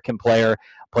All-American player,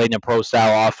 played in a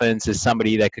pro-style offense, is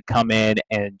somebody that could come in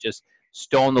and just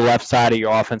stone the left side of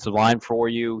your offensive line for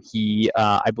you. He,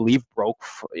 I believe, broke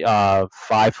 5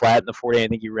 flat in the 40. I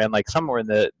think he ran like somewhere in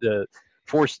the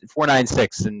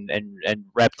 4.96 and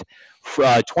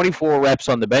repped 24 reps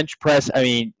on the bench press. I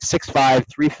mean, 6'5",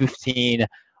 315.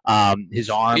 His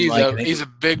arm, he's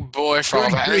a big boy for all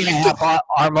that. 3.5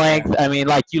 arm length. I mean,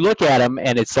 like you look at him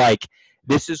and it's like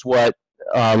this is what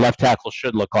left tackle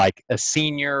should look like. A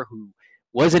senior who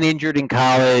wasn't injured in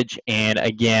college, and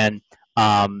again.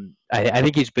 I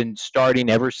think he's been starting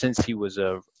ever since he was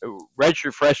a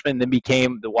redshirt freshman, then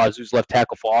became the Wazoo's left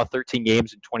tackle for all 13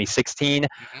 games in 2016.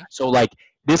 Mm-hmm. So, like,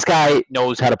 this guy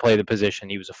knows how to play the position.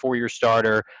 He was a 4-year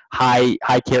starter, high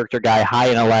character guy,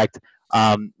 high intellect.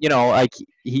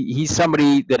 He's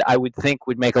somebody that I would think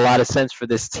would make a lot of sense for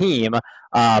this team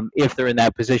if they're in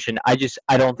that position. I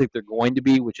don't think they're going to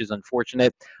be, which is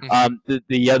unfortunate. Mm-hmm.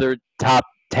 The other top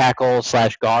tackle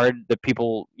 / guard that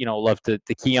people love to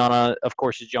key on, of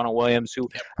course, is Jonah Williams, who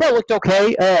looked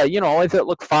okay. I thought it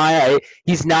looked fine.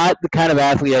 He's not the kind of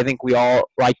athlete I think we all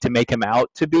like to make him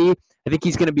out to be. I think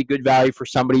he's going to be good value for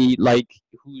somebody like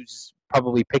who's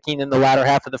probably picking in the latter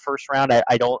half of the first round.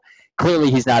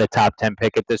 Clearly he's not a top 10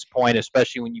 pick at this point,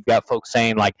 especially when you've got folks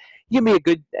saying like he can be a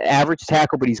good average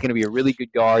tackle, but he's going to be a really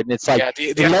good guard. And it's like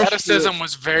the athleticism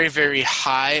was very, very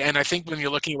high. And I think when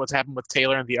you're looking at what's happened with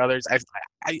Taylor and the others,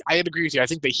 I'd agree with you. I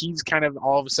think that he's kind of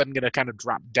all of a sudden going to kind of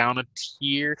drop down a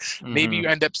tier. Mm-hmm. Maybe you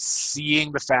end up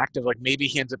seeing the fact of like maybe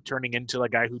he ends up turning into a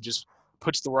guy who just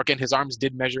puts the work in. His arms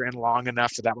did measure in long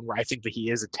enough for that one where I think that he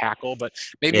is a tackle, but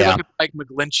maybe Yeah. look at like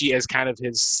McGlinchey as kind of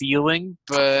his ceiling.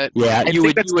 But Yeah, I you think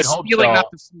would that's you the would hope ceiling,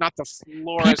 so. not the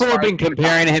floor as People have far as been being a top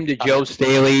comparing him to top Joe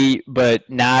Staley, but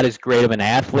not as great of an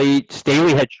athlete.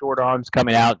 Staley had short arms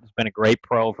coming out. He's been a great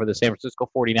pro for the San Francisco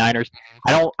 49ers.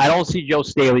 I don't see Joe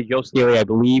Staley. Joe Staley, I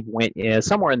believe, went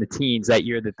somewhere in the teens that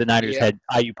year that the Niners Yeah. had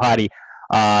Ayupati.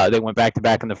 They went back to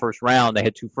back in the first round. They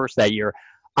had two firsts that year.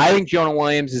 I think Jonah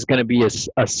Williams is going to be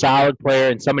a solid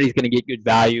player, and somebody's going to get good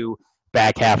value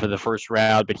back half of the first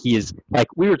round. But he is, like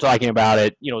we were talking about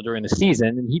it, during the season,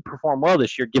 and he performed well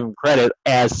this year. Give him credit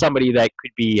as somebody that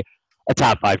could be a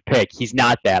top 5 pick. He's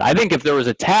not that. I think if there was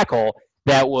a tackle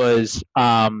that was,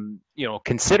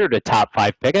 considered a top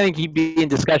 5 pick, I think he'd be in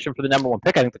discussion for the number 1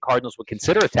 pick. I think the Cardinals would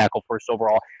consider a tackle first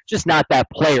overall. Just not that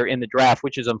player in the draft,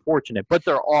 which is unfortunate. But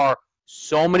there are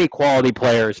so many quality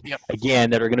players, Yep. again,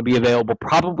 that are going to be available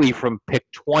probably from pick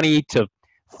 20 to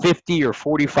 50 or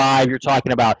 45 you're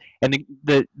talking about. And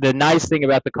the nice thing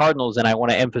about the Cardinals, and I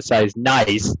want to emphasize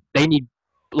nice, they need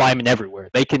linemen everywhere.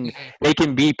 They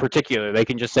can be particular. They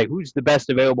can just say who's the best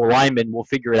available lineman. We'll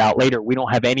figure it out later. We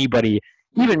don't have anybody,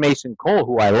 even Mason Cole,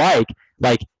 who I like.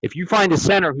 Like if you find a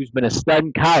center who's been a stud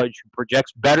in college who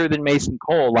projects better than Mason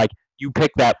Cole, like you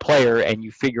pick that player and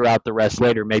you figure out the rest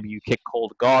later. Maybe you kick Cole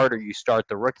to guard or you start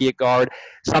the rookie at guard,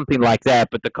 something like that.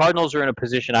 But the Cardinals are in a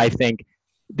position, I think,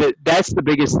 that's the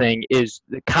biggest thing is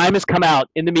Keim has come out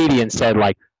in the media and said,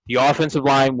 like, the offensive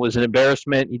line was an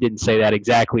embarrassment. He didn't say that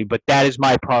exactly, but that is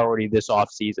my priority this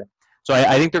offseason. So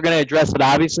I think they're going to address it,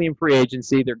 obviously, in free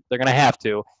agency. They're going to have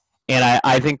to. And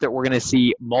I think that we're going to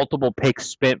see multiple picks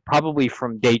spent probably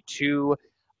from day 2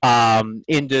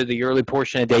 into the early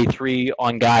portion of day 3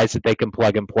 on guys that they can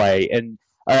plug and play. And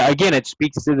again, it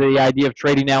speaks to the idea of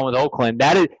trading down with Oakland.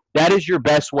 That is your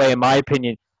best way, in my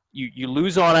opinion. You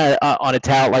lose on a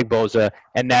talent like Bosa,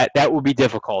 and that will be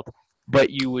difficult. But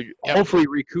you would Yep. hopefully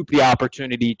recoup the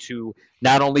opportunity to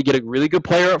not only get a really good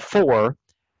player at 4,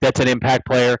 that's an impact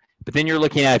player, but then you're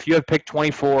looking at if you have pick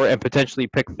 24 and potentially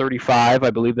pick 35, I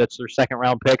believe that's their second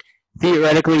round pick.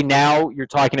 Theoretically, now you're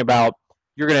talking about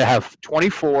you're going to have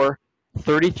 24,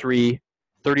 33,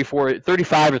 34,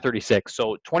 35, or 36.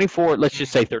 So 24, let's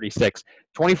just say 36.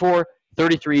 24,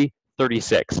 33,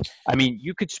 36. I mean,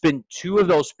 you could spend 2 of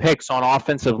those picks on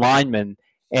offensive linemen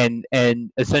and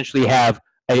essentially have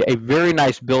a very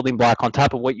nice building block on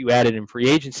top of what you added in free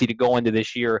agency to go into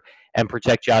this year and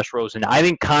protect Josh Rosen. I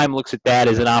think Keim looks at that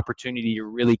as an opportunity to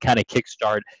really kind of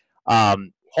kickstart,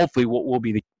 hopefully, what will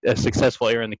be a successful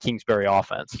era in the Kingsbury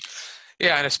offense.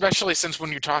 Yeah, and especially since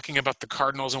when you're talking about the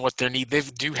Cardinals and what they need, they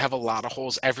do have a lot of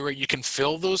holes everywhere. You can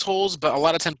fill those holes, but a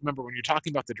lot of times, remember, when you're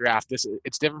talking about the draft, it's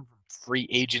different from free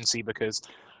agency because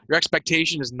your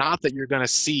expectation is not that you're going to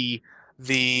see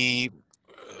the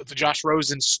Josh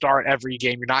Rosen start every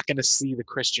game. You're not going to see the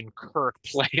Christian Kirk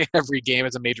play every game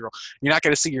as a major role. You're not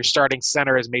going to see your starting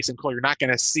center as Mason Cole. You're not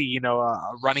going to see, a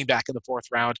running back in the 4th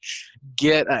round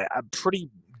get a pretty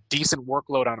decent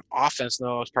workload on offense in the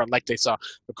most part like they saw.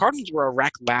 The Cardinals were a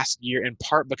wreck last year in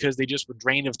part because they just were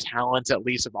drained of talent, at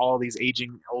least of all of these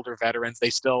aging older veterans.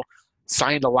 They still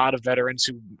signed a lot of veterans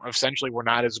who essentially were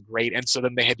not as great, and so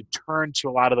then they had to turn to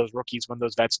a lot of those rookies when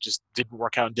those vets just didn't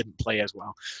work out and didn't play as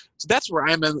well. So that's where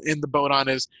I'm in the boat on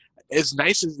is as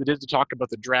nice as it is to talk about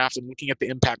the draft and looking at the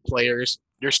impact players,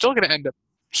 you're still going to end up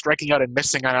striking out and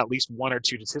missing on at least 1 or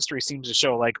 2. Just history seems to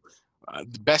show like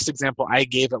the best example I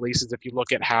gave, at least, is if you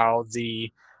look at how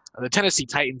the Tennessee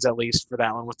Titans, at least for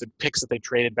that one, with the picks that they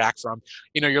traded back from,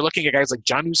 you're looking at guys like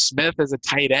Jonnu Smith as a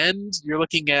tight end. You're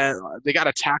looking at they got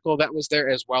a tackle that was there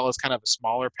as well as kind of a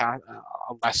smaller,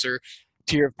 a lesser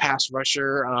tier of pass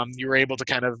rusher. You were able to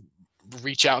kind of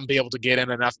reach out and be able to get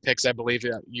in enough picks. I believe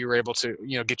that you were able to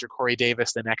get your Corey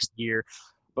Davis the next year.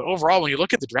 But overall, when you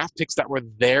look at the draft picks that were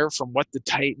there from what the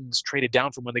Titans traded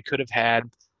down from when they could have had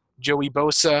Joey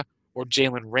Bosa or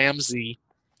Jalen Ramsey,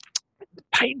 the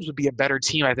Titans would be a better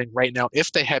team, I think, right now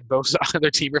if they had Bosa on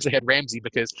their team or if they had Ramsey,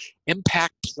 because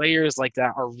impact players like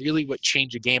that are really what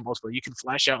change a game most. Where you can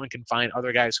flash out and can find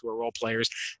other guys who are role players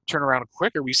turn around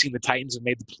quicker. We've seen the Titans have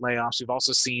made the playoffs. We've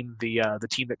also seen the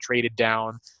team that traded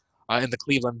down in the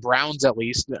Cleveland Browns, at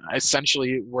least,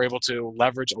 essentially were able to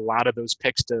leverage a lot of those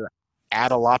picks to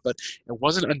add a lot, but it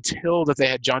wasn't until that they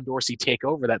had John Dorsey take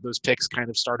over that those picks kind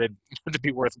of started to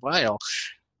be worthwhile.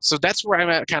 So that's where I'm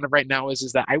at kind of right now is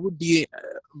that I would be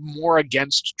more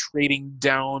against trading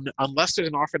down unless there's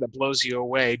an offer that blows you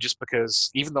away, just because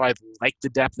even though I like the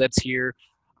depth that's here,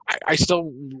 I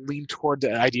still lean toward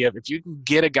the idea of if you can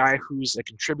get a guy who's a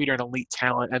contributor and elite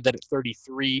talent, and then at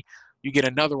 33, you get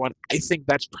another one. I think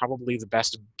that's probably the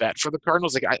best bet for the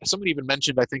Cardinals. Like somebody even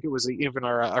mentioned, I think it was even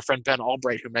our friend Ben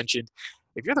Albright who mentioned,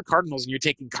 if you're the Cardinals and you're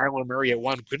taking Kyler Murray at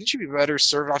one, couldn't you be better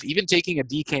served off even taking a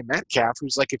DK Metcalf,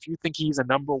 who's like, if you think he's a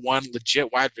number one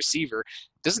legit wide receiver,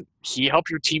 doesn't he help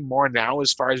your team more now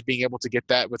as far as being able to get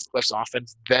that with Cliff's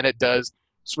offense than it does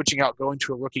switching out, going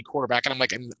to a rookie quarterback? And I'm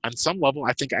like, on some level,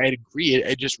 I think I'd agree.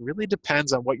 It just really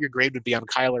depends on what your grade would be on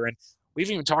Kyler. And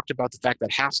we've even talked about the fact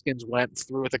that Haskins went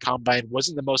through at the combine,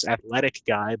 wasn't the most athletic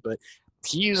guy, but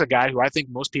he's a guy who I think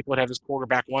most people would have as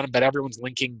quarterback one, but everyone's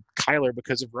linking Kyler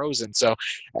because of Rosen. So,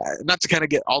 not to kind of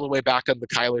get all the way back on the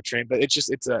Kyler train, but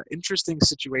it's an interesting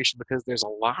situation because there's a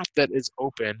lot that is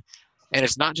open, and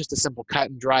it's not just a simple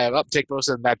cut and dry of uptake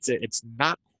Bosa and that's it. It's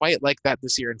not quite like that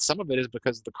this year, and some of it is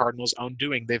because of the Cardinals' own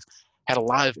doing. They've had a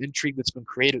lot of intrigue that's been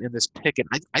created in this pick, and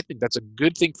I think that's a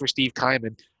good thing for Steve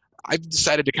Keim. I've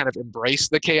decided to kind of embrace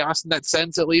the chaos in that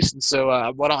sense, at least. And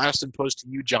so, what I'll ask and pose to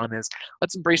you, John, is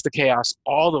let's embrace the chaos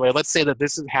all the way. Let's say that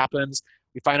this happens.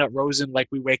 We find out Rosen, like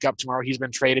we wake up tomorrow, he's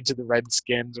been traded to the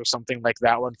Redskins or something like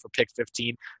that one for pick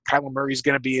 15. Kyler Murray's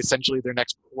going to be essentially their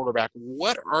next quarterback.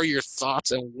 What are your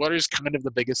thoughts, and what is kind of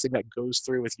the biggest thing that goes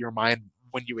through with your mind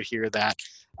when you would hear that?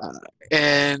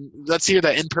 And let's hear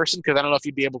that in person, because I don't know if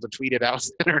you'd be able to tweet it out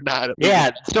or not.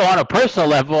 Yeah, so on a personal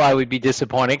level, I would be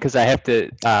disappointed because I have to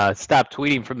stop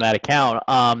tweeting from that account,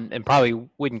 and probably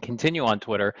wouldn't continue on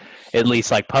Twitter, at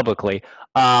least like publicly.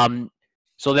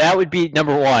 So that would be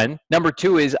number one. Number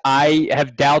two is I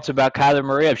have doubts about Kyler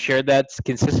Murray. I've shared that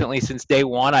consistently since day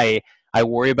one. I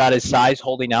worry about his size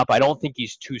holding up. I don't think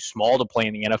he's too small to play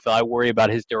in the NFL. I worry about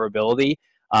his durability.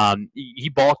 He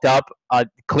bulked up,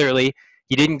 clearly.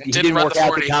 He didn't run work the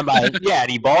out the 40. combine. Yeah,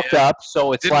 and he bulked up.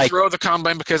 So it's Didn't like throw the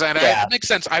combine because Yeah. it makes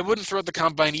sense. I wouldn't throw the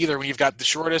combine either when you've got the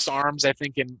shortest arms. I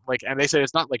think and they said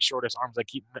it's not like shortest arms. Like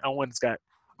no one's got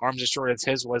arms as short as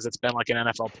his was. It's been like an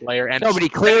NFL player. And No, but he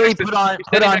clearly put on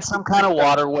next to some kind of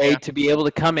water weight yeah. to be able to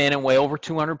come in and weigh over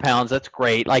 200 pounds. That's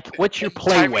great. Like, what's your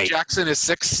play Tyree weight? Jackson is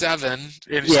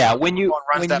 6'7". Yeah, when you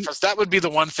runs that fast, that would be the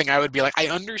one thing I would be like, I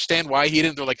understand why he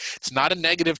didn't. They're like, it's not a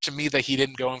negative to me that he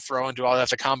didn't go and throw and do all that at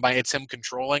the combine. It's him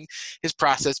controlling his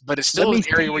process, but it's still an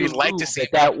area where you'd like to see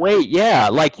at that weight. Yeah,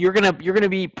 like you're gonna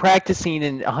be practicing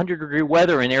in 100-degree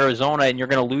weather in Arizona, and you're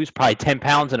gonna lose probably 10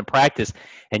 pounds in a practice.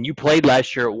 And you played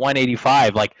last year at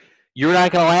 185. Like, you're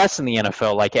not going to last in the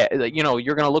NFL. Like, you're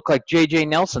going to look like J.J.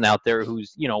 Nelson out there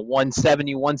who's,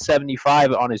 170,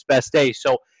 175 on his best day.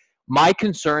 So my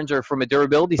concerns are from a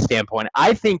durability standpoint.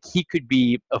 I think he could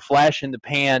be a flash in the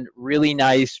pan, really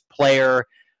nice player,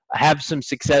 have some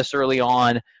success early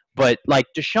on. But, like,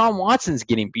 Deshaun Watson's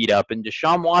getting beat up, and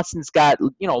Deshaun Watson's got,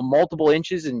 multiple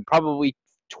inches and probably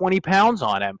 20 pounds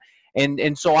on him.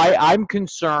 And so I'm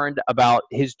concerned about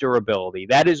his durability.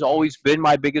 That has always been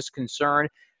my biggest concern.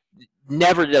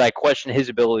 Never did I question his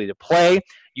ability to play.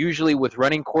 Usually with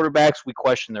running quarterbacks, we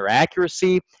question their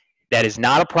accuracy. That is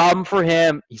not a problem for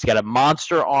him. He's got a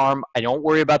monster arm. I don't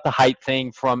worry about the height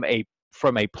thing from a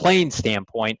playing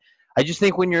standpoint. I just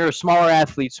think when you're a smaller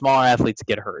athletes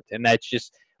get hurt. And that's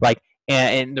just like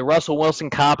and the Russell Wilson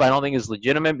comp I don't think is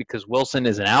legitimate because Wilson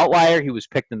is an outlier. He was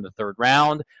picked in the third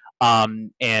round.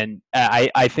 And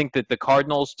I think that the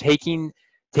Cardinals taking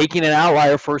an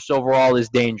outlier first overall is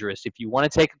dangerous. If you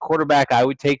want to take a quarterback, I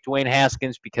would take Dwayne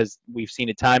Haskins because we've seen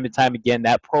it time and time again,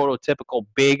 that prototypical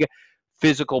big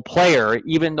physical player,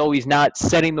 even though he's not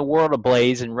setting the world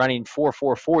ablaze and running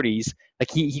 4.40s,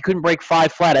 like he couldn't break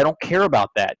 5 flat. I don't care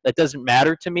about that. That doesn't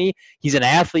matter to me. He's an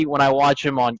athlete when I watch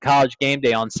him on College Game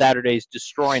Day on Saturdays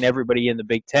destroying everybody in the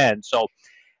Big Ten. So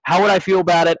how would I feel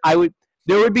about it?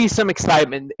 There would be some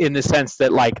excitement in the sense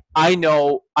that, like, I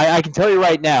can tell you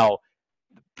right now,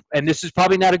 and this is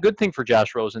probably not a good thing for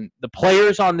Josh Rosen, the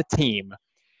players on the team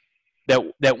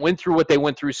that went through what they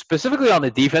went through, specifically on the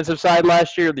defensive side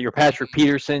last year, your Patrick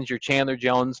Petersons, your Chandler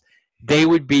Jones, they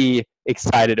would be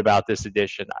excited about this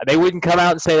addition. They wouldn't come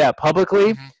out and say that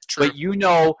publicly, but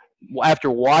after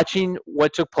watching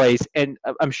what took place, and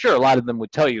I'm sure a lot of them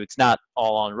would tell you it's not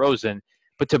all on Rosen,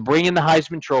 but to bring in the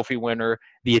Heisman Trophy winner,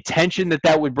 the attention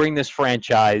that would bring this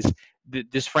franchise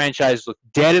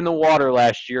looked dead in the water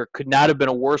last year, could not have been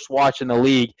a worse watch in the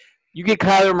league. You get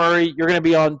Kyler Murray, you're going to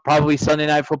be on probably Sunday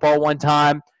Night Football one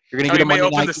time. You're going to get a Monday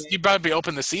night game. You probably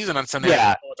open the season on Sunday.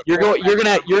 Yeah, you are going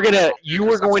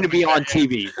to be on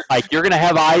TV. Like, you're going to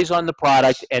have eyes on the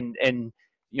product, and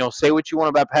say what you want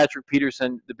about Patrick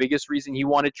Peterson. The biggest reason he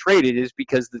wanted traded is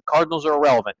because the Cardinals are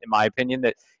irrelevant, in my opinion.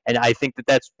 And I think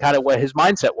that's kind of what his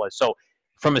mindset was. So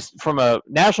from a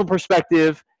national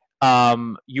perspective,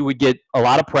 you would get a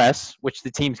lot of press, which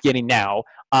the team's getting now.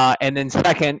 And then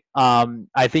second,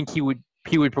 I think he would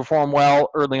he would perform well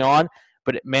early on.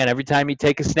 But man, every time he'd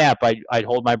take a snap, I'd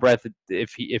hold my breath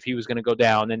if he was going to go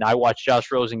down. And I watched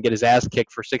Josh Rosen get his ass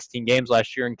kicked for 16 games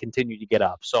last year and continue to get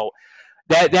up. So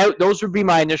that those would be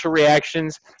my initial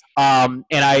reactions. And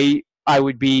I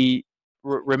would be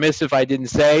remiss if I didn't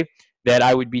say that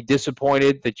I would be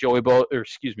disappointed that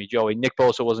Nick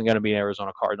Bosa wasn't going to be an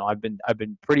Arizona Cardinal. I've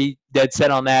been pretty dead set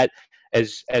on that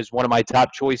as one of my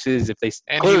top choices. If they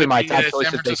And he clearly would my be top a choice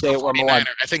San if they Francisco say it were number one. 49er.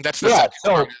 I think that's the Yeah, second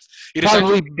so part. You'd essentially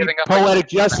probably be be giving up like poetic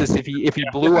justice if he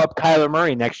blew up Kyler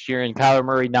Murray next year and Kyler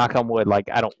Murray, knock on wood, like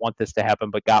I don't want this to happen,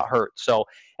 but got hurt. So,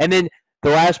 and then the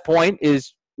last point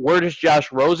is, where does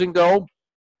Josh Rosen go?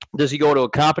 Does he go to a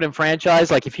competent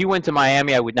franchise? Like if he went to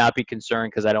Miami, I would not be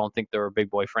concerned because I don't think they're a big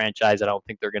boy franchise. I don't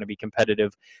think they're going to be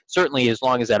competitive. Certainly, as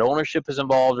long as that ownership is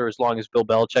involved, or as long as Bill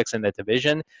Belichick's in that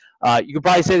division. You could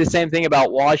probably say the same thing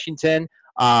about Washington.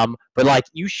 But like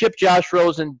you ship Josh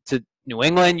Rosen to New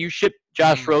England, you ship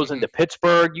Josh Rosen mm-hmm. to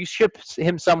Pittsburgh, you ship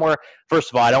him somewhere.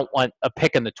 First of all, I don't want a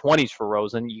pick in the 20s for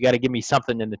Rosen. You got to give me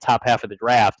something in the top half of the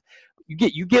draft.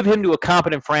 You give him to a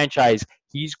competent franchise,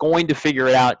 he's going to figure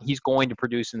it out. He's going to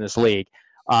produce in this league.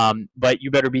 But you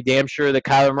better be damn sure that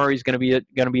Kyler Murray is going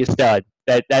to be a stud.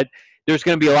 That there's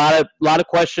going to be a lot of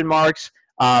question marks.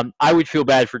 I would feel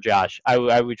bad for Josh.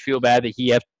 I would feel bad that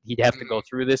he'd have to go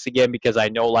through this again because I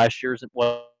know last year's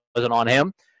wasn't on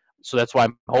him. So that's why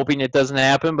I'm hoping it doesn't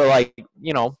happen. But like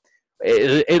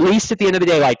at least at the end of the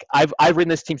day, like I've ridden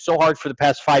this team so hard for the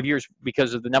past 5 years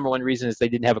because of the number one reason is they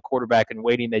didn't have a quarterback in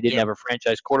waiting. They didn't have a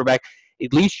franchise quarterback.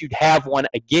 At least you'd have one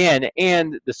again,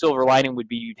 and the silver lining would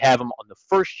be you'd have him on the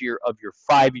first year of your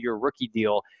 5-year rookie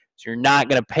deal. So you're not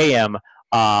going to pay him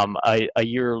a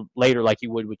year later like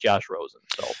you would with Josh Rosen.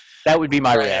 So that would be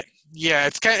my reaction. Yeah,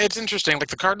 it's interesting. Like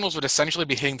the Cardinals would essentially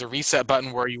be hitting the reset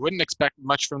button where you wouldn't expect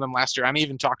much from them last year. I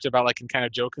even talked about like and kind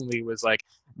of jokingly was like,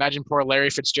 imagine poor Larry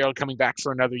Fitzgerald coming back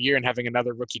for another year and having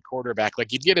another rookie quarterback.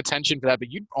 Like you'd get attention for that,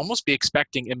 but you'd almost be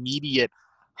expecting immediate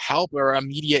help or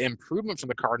immediate improvement from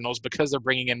the Cardinals because they're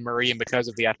bringing in Murray and because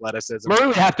of the athleticism. Murray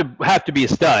would have to be a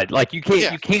stud. Like you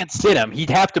can't sit him. He'd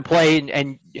have to play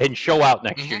and show out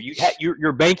next year.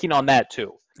 You're banking on that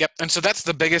too. Yep, and so that's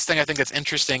the biggest thing I think that's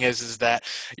interesting is that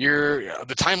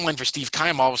the timeline for Steve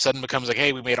Keim all of a sudden becomes like,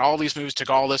 hey, we made all these moves,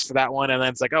 took all this for that one, and then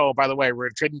it's like, oh, by the way, we're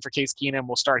trading for Case Keenum,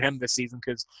 we'll start him this season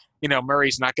because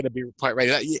Murray's not going to be quite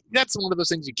ready. That's one of those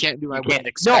things you can't do. I wouldn't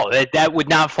expect. No, that would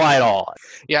not fly at all.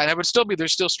 Yeah, and it would still be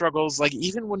there's still struggles. Like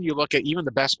even when you look at even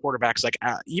the best quarterbacks, like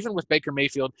even with Baker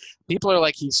Mayfield, people are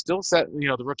like he's still set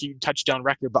the rookie touchdown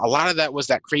record, but a lot of that was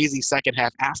that crazy second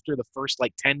half after the first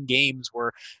like 10 games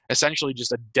were essentially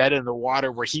just a dead in the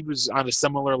water where he was on a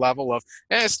similar level of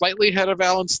slightly ahead of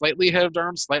Allen, slightly ahead of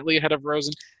Durham, slightly ahead of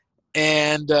Rosen.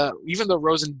 And even though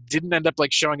Rosen didn't end up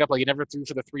like showing up, like he never threw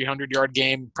for the 300-yard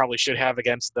game, probably should have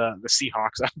against the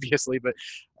Seahawks, obviously. But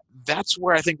that's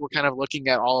where I think we're kind of looking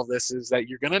at all of this is that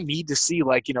you're going to need to see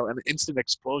like an instant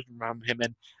explosion from him.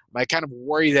 And my kind of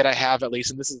worry that I have, at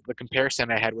least, and this is the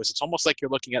comparison I had, was it's almost like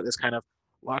you're looking at this kind of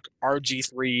Luck,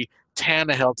 RG3,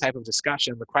 Tannehill type of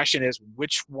discussion. The question is,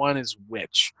 which one is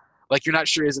which? Like, you're not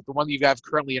sure, is it the one you have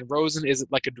currently in Rosen? Is it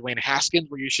like a Dwayne Haskins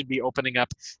where you should be opening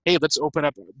up, hey, let's open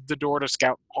up the door to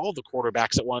scout all the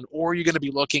quarterbacks at one? Or are you going to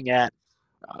be looking at,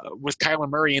 with Kyler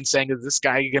Murray and saying, is this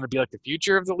guy going to be like the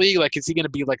future of the league? Like, is he going to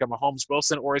be like a Mahomes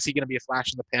Wilson, or is he going to be a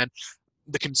flash in the pan?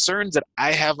 The concerns that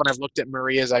I have when I've looked at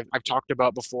Murray, as I've talked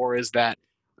about before, is that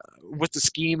with the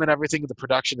scheme and everything, the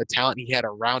production, the talent he had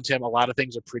around him, a lot of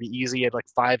things are pretty easy. He had like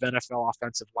 5 NFL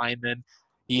offensive linemen.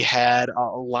 He had a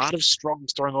lot of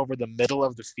struggles throwing over the middle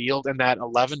of the field in that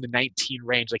 11 to 19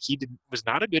 range. Like was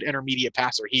not a good intermediate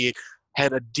passer. He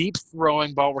had a deep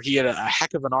throwing ball where he had a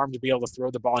heck of an arm to be able to throw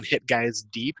the ball and hit guys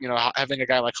deep. Having a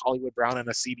guy like Hollywood Brown and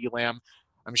a CeeDee Lamb,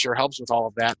 I'm sure helps with all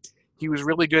of that. He was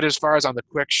really good as far as on the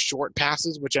quick, short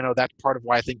passes, which I know that's part of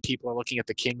why I think people are looking at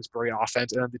the Kingsbury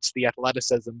offense, and it's the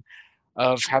athleticism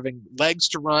of having legs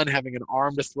to run, having an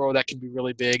arm to throw that can be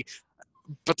really big.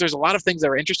 But there's a lot of things that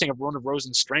were interesting of one of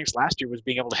Rosen's strengths last year was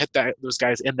being able to hit those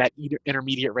guys in that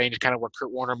intermediate range, kind of where Kurt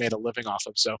Warner made a living off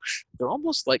of. So they're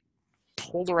almost like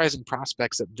polarizing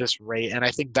prospects at this rate. And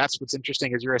I think that's what's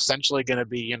interesting is you're essentially going to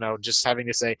be, just having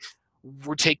to say,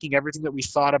 we're taking everything that we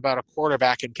thought about a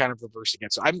quarterback and kind of reversing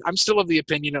it. So I'm still of the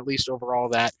opinion, at least overall,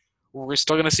 that we're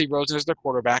still going to see Rosen as their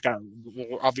quarterback.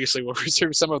 Obviously, we'll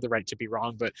reserve some of the right to be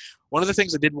wrong. But one of the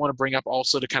things I did want to bring up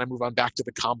also to kind of move on back to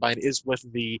the combine is with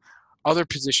the other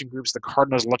position groups the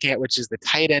Cardinals looking at, which is the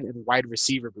tight end and wide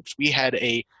receiver groups. We had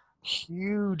a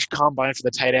huge combine for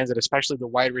the tight ends and especially the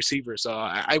wide receivers.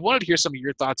 I wanted to hear some of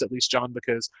your thoughts, at least, John,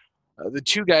 because the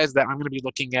two guys that I'm going to be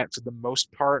looking at for the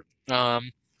most part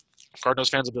Cardinals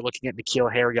fans will be looking at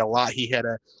N'Keal Harry a lot. He had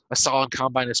a solid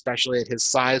combine, especially at his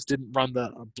size. Didn't run the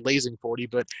blazing 40,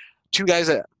 but two guys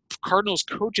that Cardinals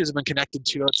coaches have been connected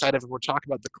to outside of, we're talking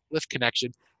about the Cliff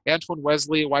connection. Antoine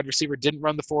Wesley, a wide receiver, didn't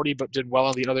run the 40, but did well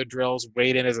on the other drills.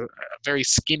 Weighed in as a very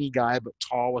skinny guy, but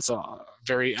tall, with a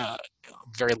very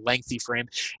lengthy frame.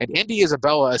 And Andy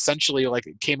Isabella essentially like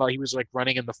came out. He was like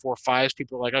running in the 4.5s.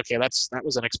 People were like, okay, that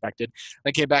was unexpected.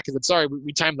 Then came back and said, sorry,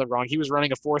 we timed that wrong. He was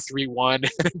running a 4.31.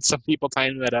 Some people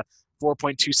timed him at a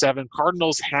 4.27.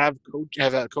 Cardinals have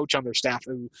a coach on their staff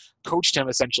who coached him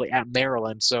essentially at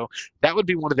Maryland. So that would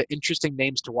be one of the interesting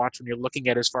names to watch when you're looking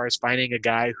at as far as finding a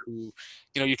guy who,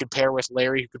 you could pair with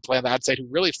Larry, who could play on the outside, who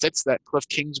really fits that Cliff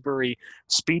Kingsbury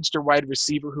speedster wide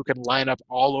receiver who can line up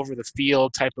all over the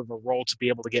field type of a role to be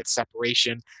able to get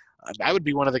separation. That would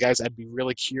be one of the guys I'd be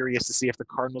really curious to see if the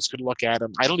Cardinals could look at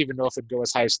him. I don't even know if it'd go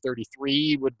as high as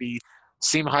 33 would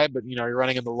seem high, but you're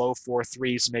running in the low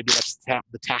 4.3s, so maybe that's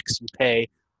the tax you pay.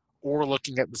 Or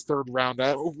looking at the third round.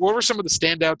 What were some of the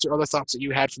standouts or other thoughts that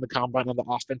you had from the combine on the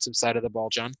offensive side of the ball,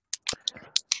 John?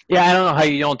 Yeah, I don't know how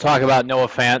you don't talk about Noah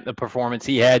Fant, the performance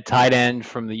he had, tight end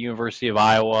from the University of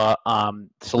Iowa,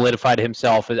 solidified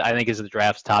himself, I think, as the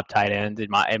draft's top tight end. In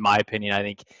my opinion, I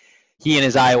think he and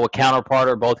his Iowa counterpart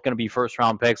are both going to be first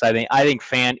round picks. I think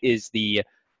Fant is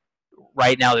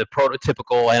right now the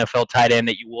prototypical NFL tight end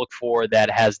that you look for, that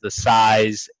has the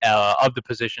size of the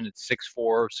position at 6'4",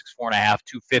 6'4.5",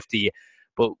 250.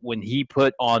 But when he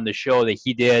put on the show that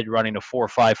he did, running a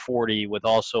 4.5 40, with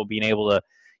also being able to,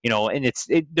 and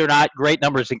they're not great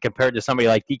numbers in compared to somebody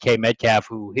like DK Metcalf,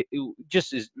 who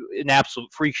just is an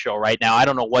absolute freak show right now. I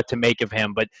don't know what to make of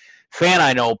him, but Fant,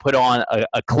 I know, put on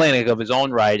a clinic of his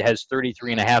own right, has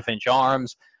 33.5-inch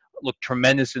arms, looked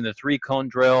tremendous in the 3-cone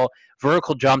drill,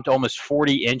 vertical jumped almost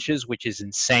 40 inches, which is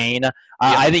insane.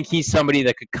 I think he's somebody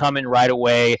that could come in right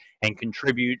away and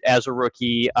contribute as a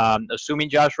rookie. Assuming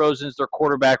Josh Rosen's their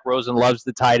quarterback, Rosen loves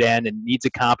the tight end and needs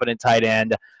a competent tight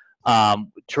end.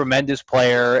 Tremendous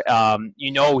player.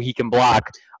 He can block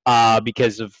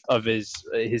because of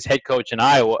his head coach in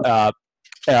Iowa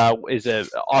is an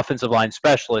offensive line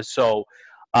specialist. So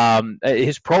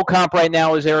his pro comp right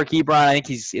now is Eric Ebron. I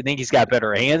think he's got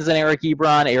better hands than Eric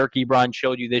Ebron. Eric Ebron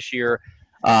showed you this year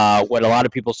what a lot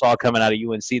of people saw coming out of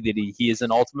UNC, that he is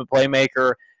an ultimate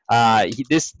playmaker.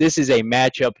 This is a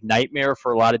matchup nightmare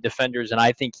for a lot of defenders, and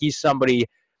I think he's somebody,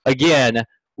 again,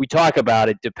 we talk about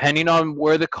it, depending on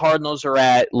where the Cardinals are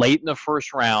at late in the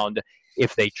first round,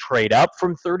 if they trade up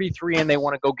from 33 and they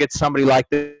want to go get somebody like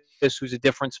this who's a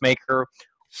difference maker,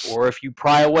 or if you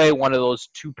pry away one of those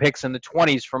 2 picks in the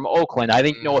 20s from Oakland, I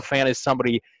think Noah Fant is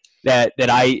somebody that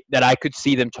I could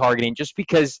see them targeting, just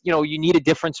because you need a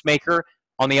difference maker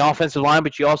on the offensive line,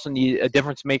 but you also need a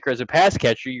difference maker as a pass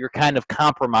catcher. You're kind of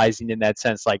compromising in that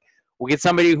sense. Like, we'll get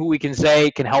somebody who we can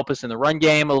say can help us in the run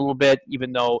game a little bit,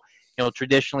 even though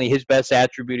traditionally his best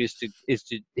attribute is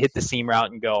to hit the seam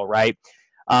route and go right.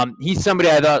 He's somebody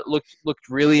I thought looked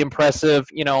really impressive.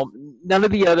 None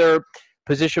of the other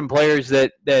position players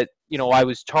that I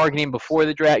was targeting before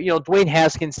the draft. Dwayne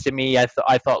Haskins, to me, I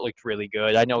thought looked really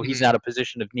good. I know he's not a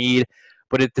position of need,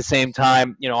 but at the same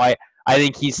time, I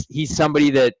think he's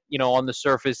somebody that on the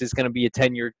surface is going to be a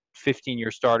 10-year, 15-year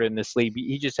starter in this league.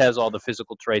 He just has all the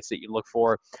physical traits that you look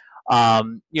for.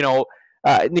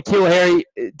 N'Keal Harry,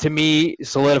 to me,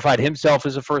 solidified himself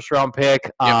as a first-round pick.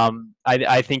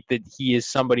 I think that he is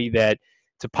somebody that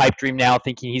it's a pipe dream now,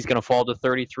 thinking he's going to fall to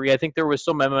 33. I think there was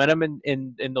some momentum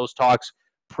in those talks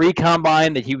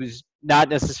pre-combine that he was not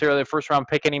necessarily a first-round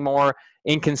pick anymore.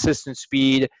 Inconsistent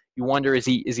speed. You wonder, is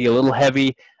he a little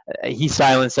heavy? He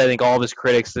silenced, I think, all of his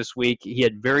critics this week. He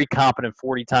had very competent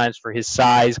 40 times for his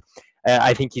size.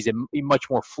 I think he's a much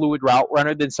more fluid route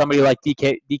runner than somebody like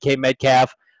DK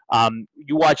Metcalf.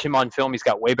 You watch him on film; he's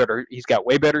got way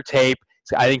better tape.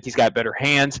 I think he's got better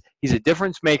hands. He's a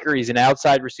difference maker. He's an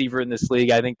outside receiver in this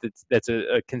league. I think that's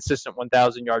a consistent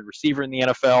 1,000-yard receiver in the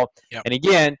NFL. Yep. And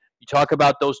again, you talk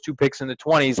about those 2 picks in the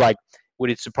 20s. Like,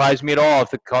 would it surprise me at all if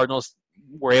the Cardinals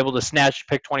were able to snatch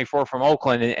pick 24 from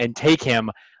Oakland and take him?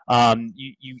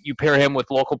 You pair him with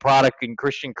local product and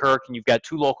Christian Kirk, and you've got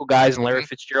 2 local guys and Larry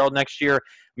Fitzgerald next year. I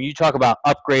mean, you talk about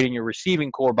upgrading your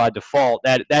receiving core by default.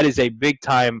 That is a big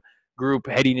time group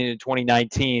heading into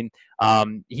 2019.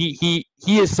 He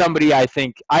is somebody, I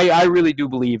think, I really do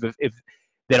believe if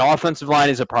that offensive line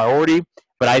is a priority,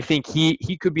 but I think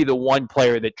he could be the one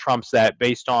player that trumps that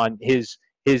based on his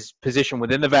position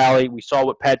within the Valley. We saw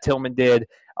what Pat Tillman did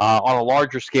on a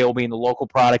larger scale, being the local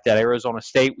product at Arizona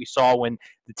State. We saw when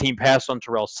the team passed on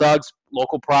Terrell Suggs,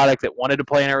 local product that wanted to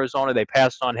play in Arizona, they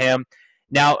passed on him.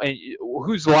 Now, and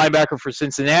who's the linebacker for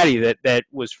Cincinnati that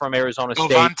was from Arizona Oh,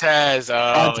 State? Vontez.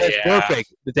 Oh, Vontez yeah. Burfict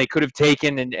that they could have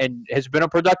taken and has been a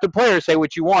productive player. Say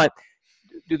what you want.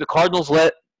 Do the Cardinals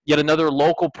let yet another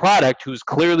local product who's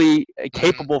clearly a Hmm.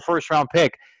 capable first round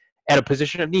pick at a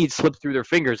position of need slip through their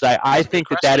fingers? I That's a good think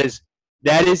that question.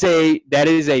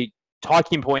 is a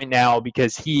talking point now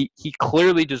because he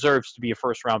clearly deserves to be a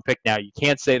first round pick now. You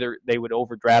can't say they would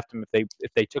overdraft him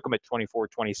if they took him at 24,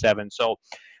 27. So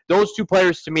those two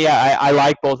players to me, I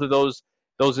like both of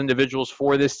those individuals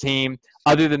for this team.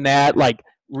 Other than that, like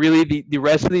really the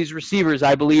rest of these receivers,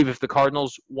 I believe if the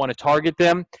Cardinals want to target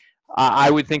them, I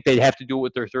would think they'd have to do it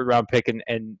with their third round pick and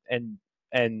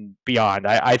beyond.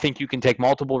 I think you can take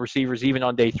multiple receivers even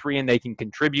on day three and they can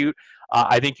contribute.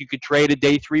 I think you could trade a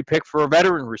day three pick for a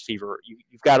veteran receiver.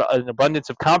 You've got an abundance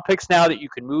of comp picks now that you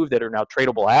can move that are now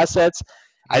tradable assets.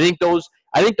 I Hmm. think those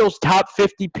I think those top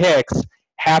 50 picks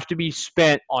have to be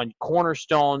spent on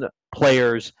cornerstone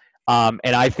players. And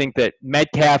I think that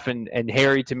Metcalf and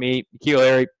Harry, to me, Keel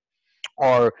Harry,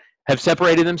 are have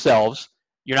separated themselves.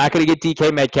 You're not going to get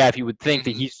DK Metcalf. You would think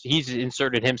that Hmm. he's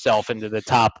inserted himself into the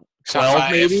top Top 12,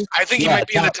 five. maybe. I think he Yeah, might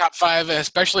be in the top. top five,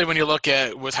 especially when you look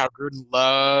at with how Gruden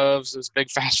loves those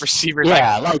big, fast receivers. I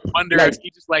Yeah, like wonder like if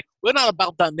he just like, we're not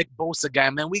about that Nick Bosa guy,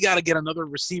 man. We got to get another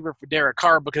receiver for Derek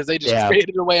Carr because they just yeah,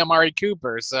 traded away Amari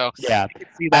Cooper. So yeah. I could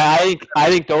see that. I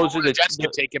think those Or are the the, Jets could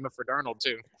the take him for Darnold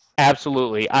too.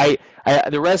 absolutely.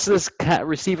 The rest of this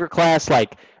receiver class,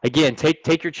 like again,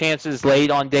 take your chances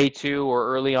late on day two or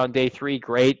early on day three.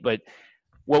 Great, but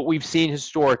what we've seen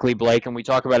historically, Blake, and we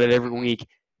talk about it every Hmm. week.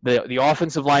 The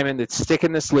offensive linemen that stick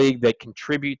in this league, that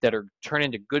contribute, that are turn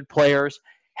into good players,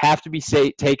 have to be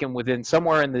taken within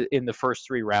somewhere in the first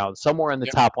three rounds, somewhere in the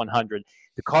Yep. top 100.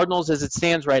 The Cardinals, as it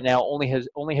stands right now, only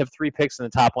have three picks in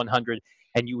the top 100,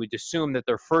 and you would assume that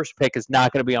their first pick is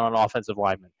not going to be on an offensive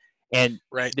lineman. And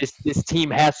Right. this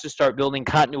team has to start building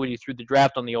continuity through the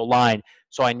draft on the O line.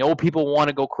 So I know people want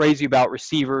to go crazy about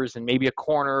receivers and maybe a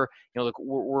corner.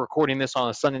 We're recording this on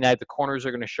a Sunday night. The corners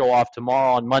are going to show off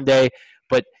tomorrow on Monday,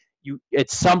 but you at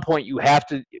some point you have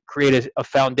to create a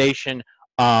foundation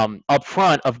up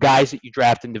front of guys that you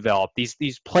draft and develop. These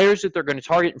players that they're going to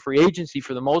target in free agency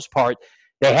for the most part,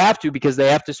 they have to because they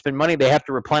have to spend money. They have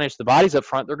to replenish the bodies up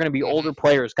front. They're going to be Hmm. older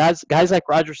players. Guys like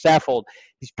Roger Saffold,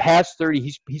 he's past 30.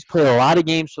 He's played a lot of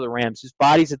games for the Rams. His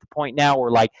body's at the point now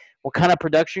where like, what kind of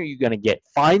production are you going to get?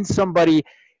 Find somebody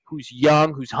who's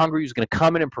young, who's hungry, who's going to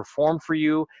come in and perform for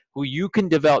you, who you can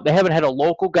develop. They haven't had a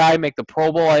local guy make the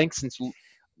Pro Bowl, I think, since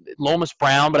Lomas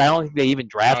Brown, but I don't think they even Oh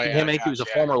drafted yeah, him. I think he was gosh, a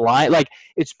yeah. former line. Like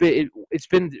it's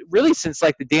been really since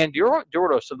like the Dan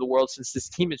Dordos of the world, since this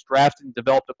team has drafted and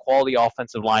developed a quality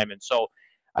offensive lineman. So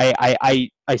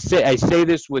I say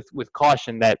this with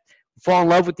caution that fall in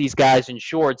love with these guys in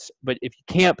shorts, but if you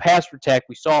can't pass protect,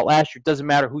 we saw it last year. It doesn't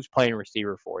matter who's playing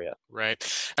receiver for you. Right.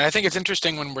 And I think it's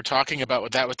interesting when we're talking about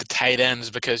with the tight ends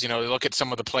because, look at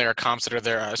some of the player comps that are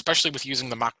there, especially with using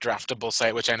the mock draftable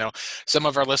site, which I know some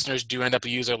of our listeners do end up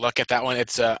using. Look at that one.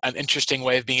 It's an interesting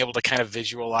way of being able to kind of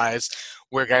visualize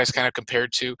where guys kind of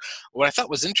compared to. What I thought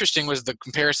was interesting was the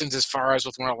comparisons as far as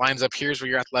with when it lines up. Here's where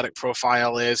your athletic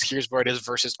profile is. Here's where it is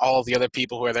versus all of the other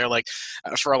people who are there. Like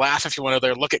for a laugh, if you want to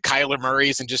there, look at Kyler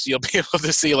Murray's and just you'll be able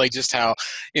to see like just how,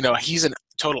 he's an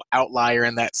total outlier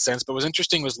in that sense. But what was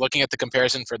interesting was looking at the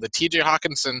comparison for the TJ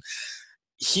Hawkinson.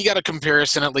 He got a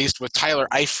comparison at least with Tyler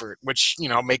Eifert, which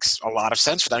makes a lot of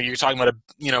sense for them. You're talking about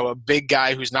a big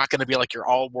guy who's not going to be like your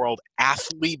all-world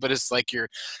athlete, but it's like your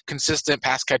consistent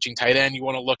pass-catching tight end. You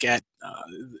want to look at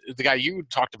the guy you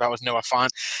talked about with Noah Fant.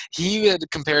 He had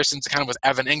comparisons kind of with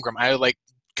Evan Ingram. I like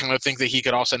kind of think that he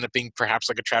could also end up being perhaps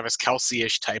like a Travis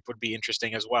Kelce-ish type would be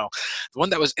interesting as well. The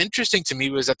one that was interesting to me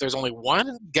was that there's only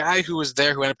one guy who was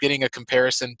there who ended up getting a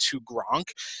comparison to Gronk,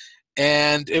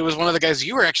 and it was one of the guys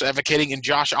you were actually advocating in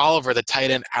Josh Oliver, the tight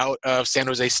end out of San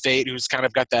Jose State, who's kind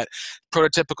of got that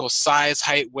prototypical size,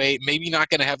 height, weight, maybe not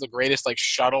going to have the greatest like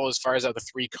shuttle as far as the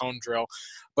three cone drill,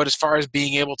 but as far as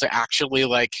being able to actually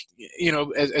like,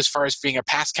 as far as being a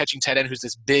pass catching tight end who's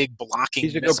this big blocking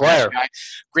He's a good mismatch player. guy,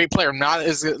 great player, not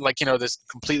as like, this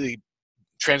completely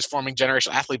transforming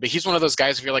generational athlete, but he's one of those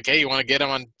guys if you're like, hey, you want to get him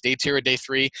on day two or day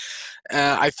three,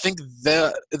 I think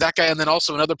that guy, and then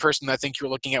also another person that I think you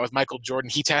were looking at with Michael Jordan,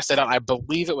 he tested out, I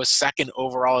believe it was second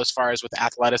overall as far as with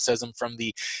athleticism from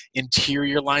the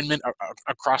interior linemen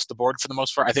across the board for the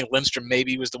most part. I think Lindstrom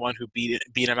maybe was the one who beat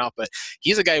him out, but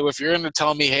he's a guy who, if you're going to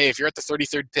tell me, hey, if you're at the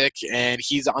 33rd pick and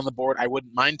he's on the board, I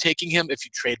wouldn't mind taking him. If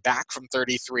you trade back from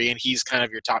 33 and he's kind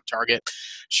of your top target,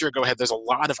 sure, go ahead. There's a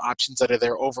lot of options that are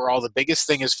there overall. The biggest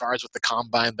thing as far as with the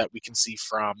combine that we can see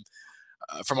from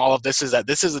from all of this is that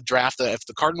this is a draft that if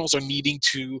the Cardinals are needing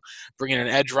to bring in an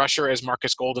edge rusher, as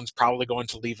Marcus Golden's probably going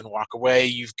to leave and walk away,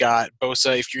 you've got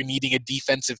Bosa. If you're needing a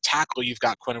defensive tackle, you've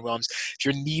got Quentin Williams. If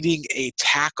you're needing a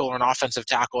tackle or an offensive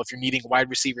tackle, if you're needing wide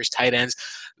receivers, tight ends,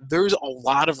 there's a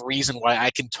lot of reason why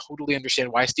I can totally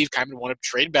understand why Steve Keim would want to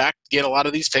trade back, get a lot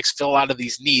of these picks, fill a lot of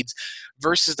these needs,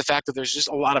 versus the fact that there's just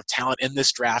a lot of talent in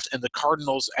this draft. And the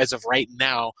Cardinals, as of right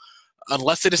now,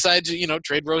 unless they decide to,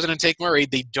 trade Rosen and take Murray,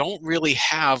 they don't really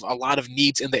have a lot of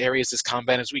needs in the areas this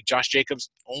combine is weak. Josh Jacobs,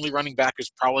 only running back,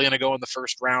 is probably going to go in the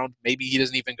first round. Maybe he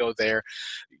doesn't even go there.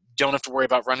 You don't have to worry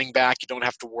about running back. You don't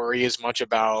have to worry as much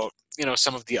about,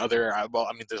 some of the other,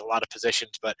 there's a lot of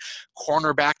positions, but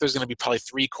cornerback, there's going to be probably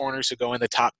 3 corners who go in the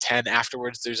top 10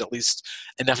 afterwards. There's at least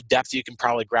enough depth you can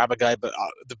probably grab a guy, but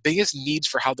the biggest needs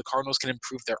for how the Cardinals can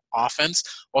improve their offense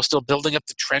while still building up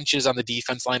the trenches on the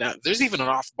defense line. There's even an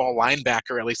off-ball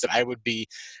linebacker, at least, that I would be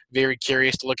very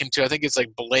curious to look into. I think it's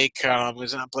like Blake,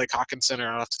 was not Blake Hawkinson, or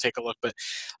I'll have to take a look, but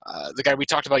the guy we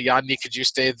talked about, Yadni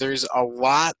Kajuste, there's a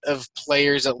lot of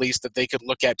players, at least, that they could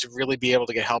look at to really be able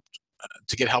to get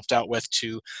helped out with,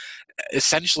 to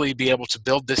essentially be able to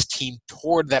build this team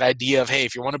toward that idea of, hey,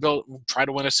 if you want to try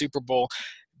to win a Super Bowl,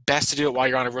 best to do it while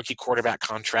you're on a rookie quarterback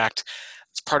contract.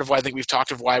 It's part of why I think we've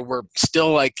talked of why we're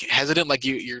still hesitant,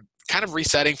 you're kind of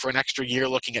resetting for an extra year,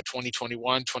 looking at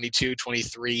 2021, 22,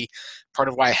 23. Part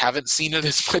of why I haven't seen it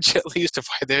as much, at least, of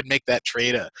why they'd make that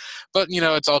trade. But,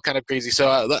 it's all kind of crazy.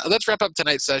 So let's wrap up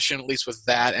tonight's session, at least with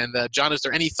that. And, John, is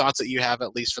there any thoughts that you have,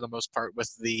 at least for the most part,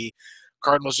 with the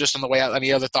Cardinals just on the way out?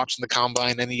 Any other thoughts on the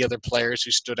combine? Any other players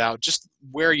who stood out? Just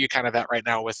where are you kind of at right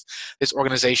now with this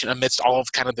organization amidst all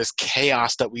of kind of this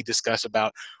chaos that we discuss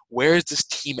about? Where is this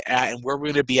team at, and where we're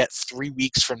going to be at 3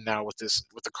 weeks from now with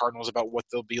the Cardinals, about what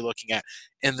they'll be looking at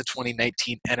in the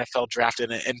 2019 NFL draft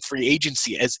and free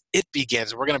agency as it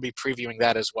begins? We're going to be previewing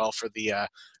that as well for the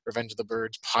Revenge of the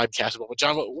Birds podcast. But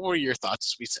John, what were your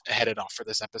thoughts as we headed off for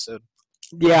this episode?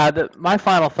 Yeah, my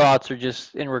final thoughts are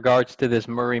just in regards to this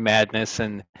Murray madness.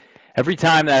 And every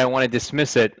time that I want to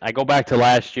dismiss it, I go back to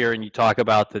last year, and you talk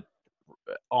about that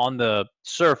on the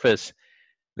surface,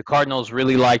 the Cardinals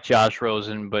really like Josh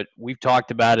Rosen, but we've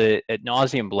talked about it ad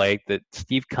nauseum, Blake, that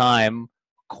Steve Keim,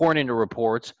 according to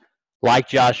reports,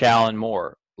 liked Josh Allen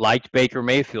more, liked Baker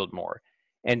Mayfield more.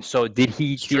 And so did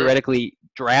he theoretically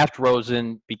draft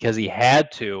Rosen because he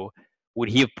had to? Would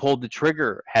he have pulled the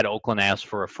trigger had Oakland asked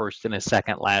for a first and a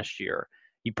second last year?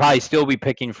 He'd probably still be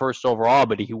picking first overall,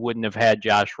 but he wouldn't have had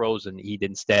Josh Rosen. He'd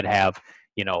instead have,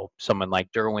 someone like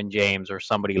Derwin James or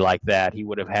somebody like that. He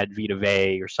would have had Vita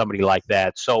Vea or somebody like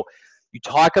that. So you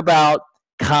talk about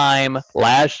Keim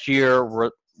last year,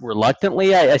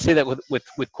 reluctantly, I say that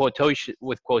with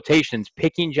quotations,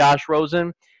 picking Josh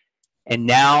Rosen, and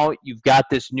now you've got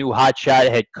this new hotshot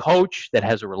head coach that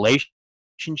has a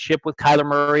relationship with Kyler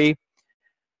Murray.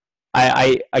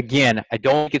 I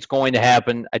don't think it's going to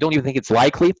happen. I don't even think it's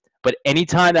likely. But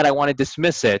anytime that I want to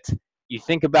dismiss it, you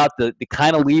think about the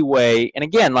kind of leeway. And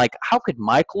again, how could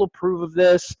Michael approve of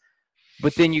this?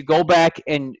 But then you go back,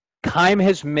 and Keim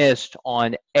has missed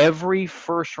on every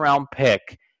first-round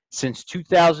pick since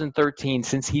 2013,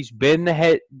 since he's been the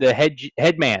head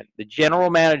man, the general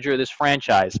manager of this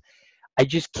franchise. I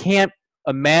just can't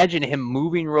imagine him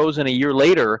moving Rosen a year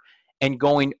later and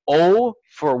going 0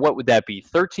 for, what would that be,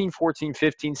 13, 14,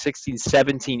 15, 16,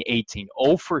 17, 18,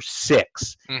 0 for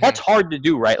 6. Mm-hmm. That's hard to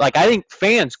do, right? I think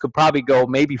fans could probably go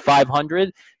maybe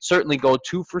 500, certainly go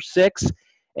 2 for 6.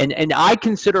 And I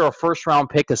consider a first-round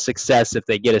pick a success if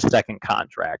they get a second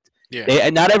contract. Yeah.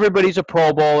 And not everybody's a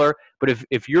Pro Bowler, but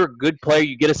if you're a good player,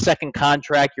 you get a second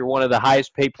contract, you're one of the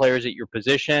highest-paid players at your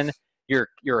position, you're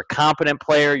a competent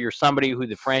player, you're somebody who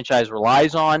the franchise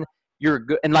relies on, you're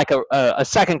good, and a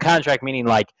second contract, meaning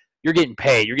you're getting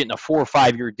paid, you're getting a 4 or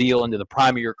 5 year deal into the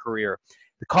prime of your career.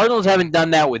 The Cardinals haven't done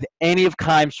that with any of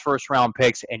Keim's first-round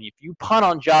picks, and if you punt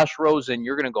on Josh Rosen,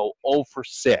 you're going to go 0 for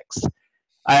 6.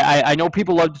 I know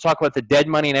people love to talk about the dead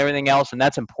money and everything else, and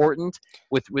that's important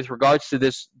with regards to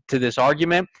this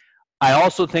argument. I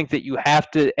also think that you have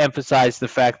to emphasize the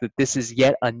fact that this is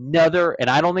yet another,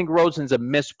 and I don't think Rosen's a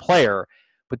missed player,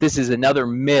 but this is another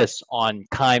miss on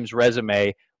Keim's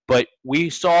resume. But we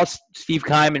saw Steve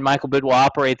Keim and Michael Bidwell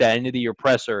operate that end-of-the-year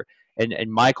presser,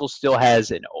 and Michael still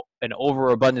has an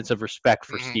overabundance of respect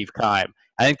for Steve Keim.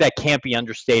 I think that can't be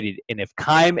understated. And if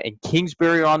Keim and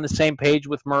Kingsbury are on the same page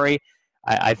with Murray,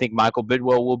 I think Michael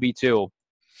Bidwell will be too.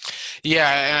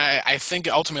 Yeah, I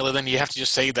think ultimately then you have to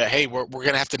just say that, hey, we're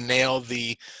going to have to nail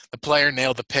the player,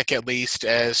 nail the pick at least,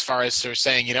 as far as sort of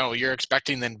saying, you're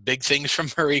expecting then big things from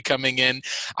Murray coming in.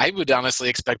 I would honestly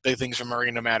expect big things from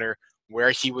Murray no matter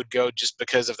where he would go, just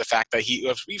because of the fact that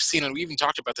we've seen, and we even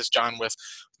talked about this, John, with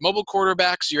mobile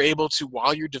quarterbacks, you're able to,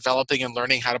 while you're developing and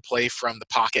learning how to play from the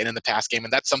pocket and in the pass game,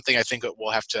 and that's something I think that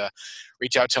we'll have to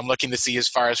reach out to him, looking to see as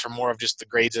far as for more of just the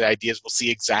grades and ideas. We'll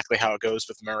see exactly how it goes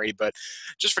with Murray, but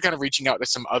just for kind of reaching out to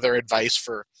some other advice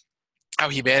for how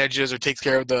he manages or takes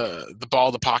care of the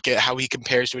ball, the pocket, how he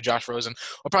compares to a Josh Rosen.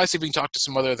 We'll probably see if we can talk to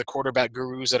some other of the quarterback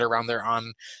gurus that are around there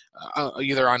on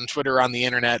either on Twitter or on the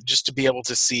internet, just to be able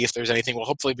to see if there's anything. We'll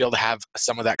hopefully be able to have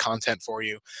some of that content for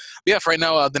you. But yeah, for right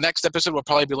now, the next episode we'll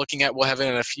probably be looking at, we'll have it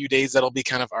in a few days. That'll be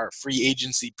kind of our free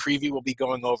agency preview. We'll be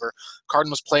going over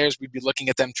Cardinals players. We'd be looking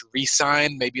at them to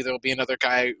re-sign. Maybe there'll be another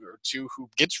guy or two who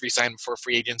gets re-signed before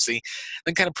free agency.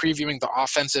 Then kind of previewing the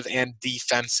offensive and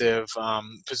defensive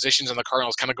positions in the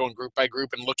Cardinals, kind of going group by group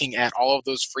and looking at all of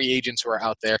those free agents who are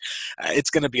out there. It's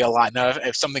going to be a lot. Now,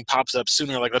 if something pops up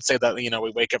sooner, like let's say that,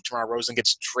 we wake up tomorrow, Rosen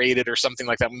gets traded or something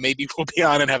like that, maybe we'll be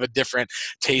on and have a different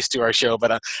taste to our show.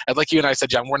 But like you and I said,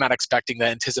 John, we're not expecting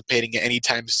that, anticipating it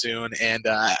anytime soon. And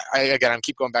I'm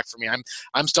keep going back for me.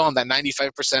 I'm still on that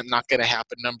 95% not going to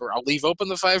happen number. I'll leave open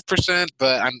the 5%,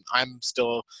 but I'm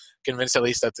still convinced at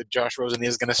least that the Josh Rosen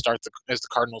is going to start as the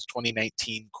Cardinals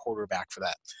 2019 quarterback for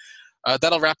that.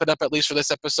 That'll wrap it up, at least for this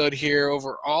episode here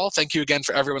overall. Thank you again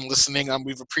for everyone listening.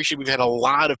 We've had a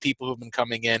lot of people who've been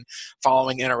coming in,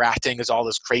 following, interacting as all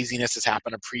this craziness has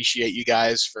happened. Appreciate you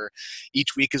guys for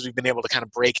each week as we've been able to kind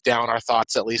of break down our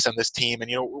thoughts, at least on this team.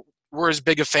 And, we're as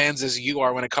big of fans as you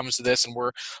are when it comes to this, and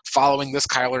we're following this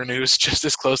Kyler news just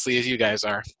as closely as you guys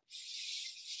are.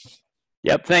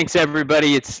 Yep. Thanks,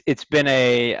 everybody. It's been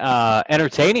a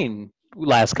entertaining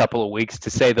last couple of weeks, to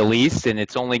say the least, and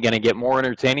it's only going to get more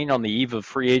entertaining on the eve of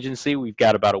free agency. We've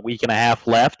got about a week and a half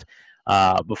left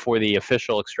before the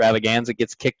official extravaganza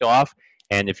gets kicked off.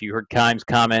 And if you heard Keim's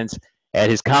comments at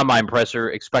his combine presser,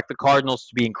 expect the Cardinals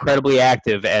to be incredibly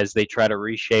active as they try to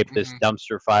reshape this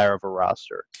dumpster fire of a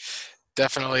roster.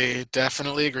 Definitely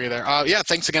agree there. Yeah,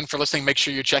 thanks again for listening. Make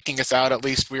sure you're checking us out. At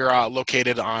least we're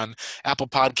located on Apple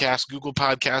Podcasts, Google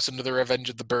Podcasts, under the Revenge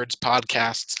of the Birds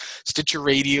podcasts, Stitcher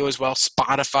Radio as well,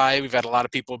 Spotify. We've had a lot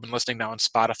of people who have been listening now on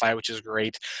Spotify, which is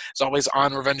great. As always,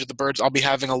 on Revenge of the Birds, I'll be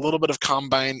having a little bit of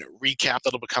combine recap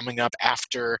that'll be coming up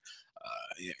after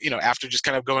after just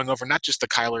kind of going over not just the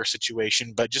Kyler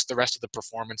situation, but just the rest of the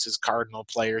performances, Cardinal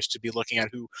players to be looking at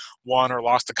who won or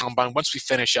lost the combine. Once we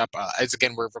finish up, as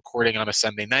again, we're recording on a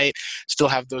Sunday night, still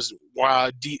have those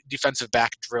defensive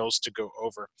back drills to go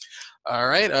over. All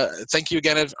right. Thank you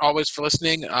again, as always, for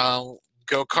listening.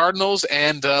 Go Cardinals,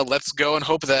 and let's go and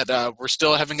hope that we're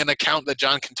still having an account that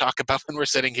John can talk about when we're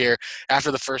sitting here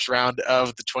after the first round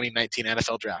of the 2019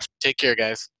 NFL Draft. Take care,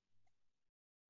 guys.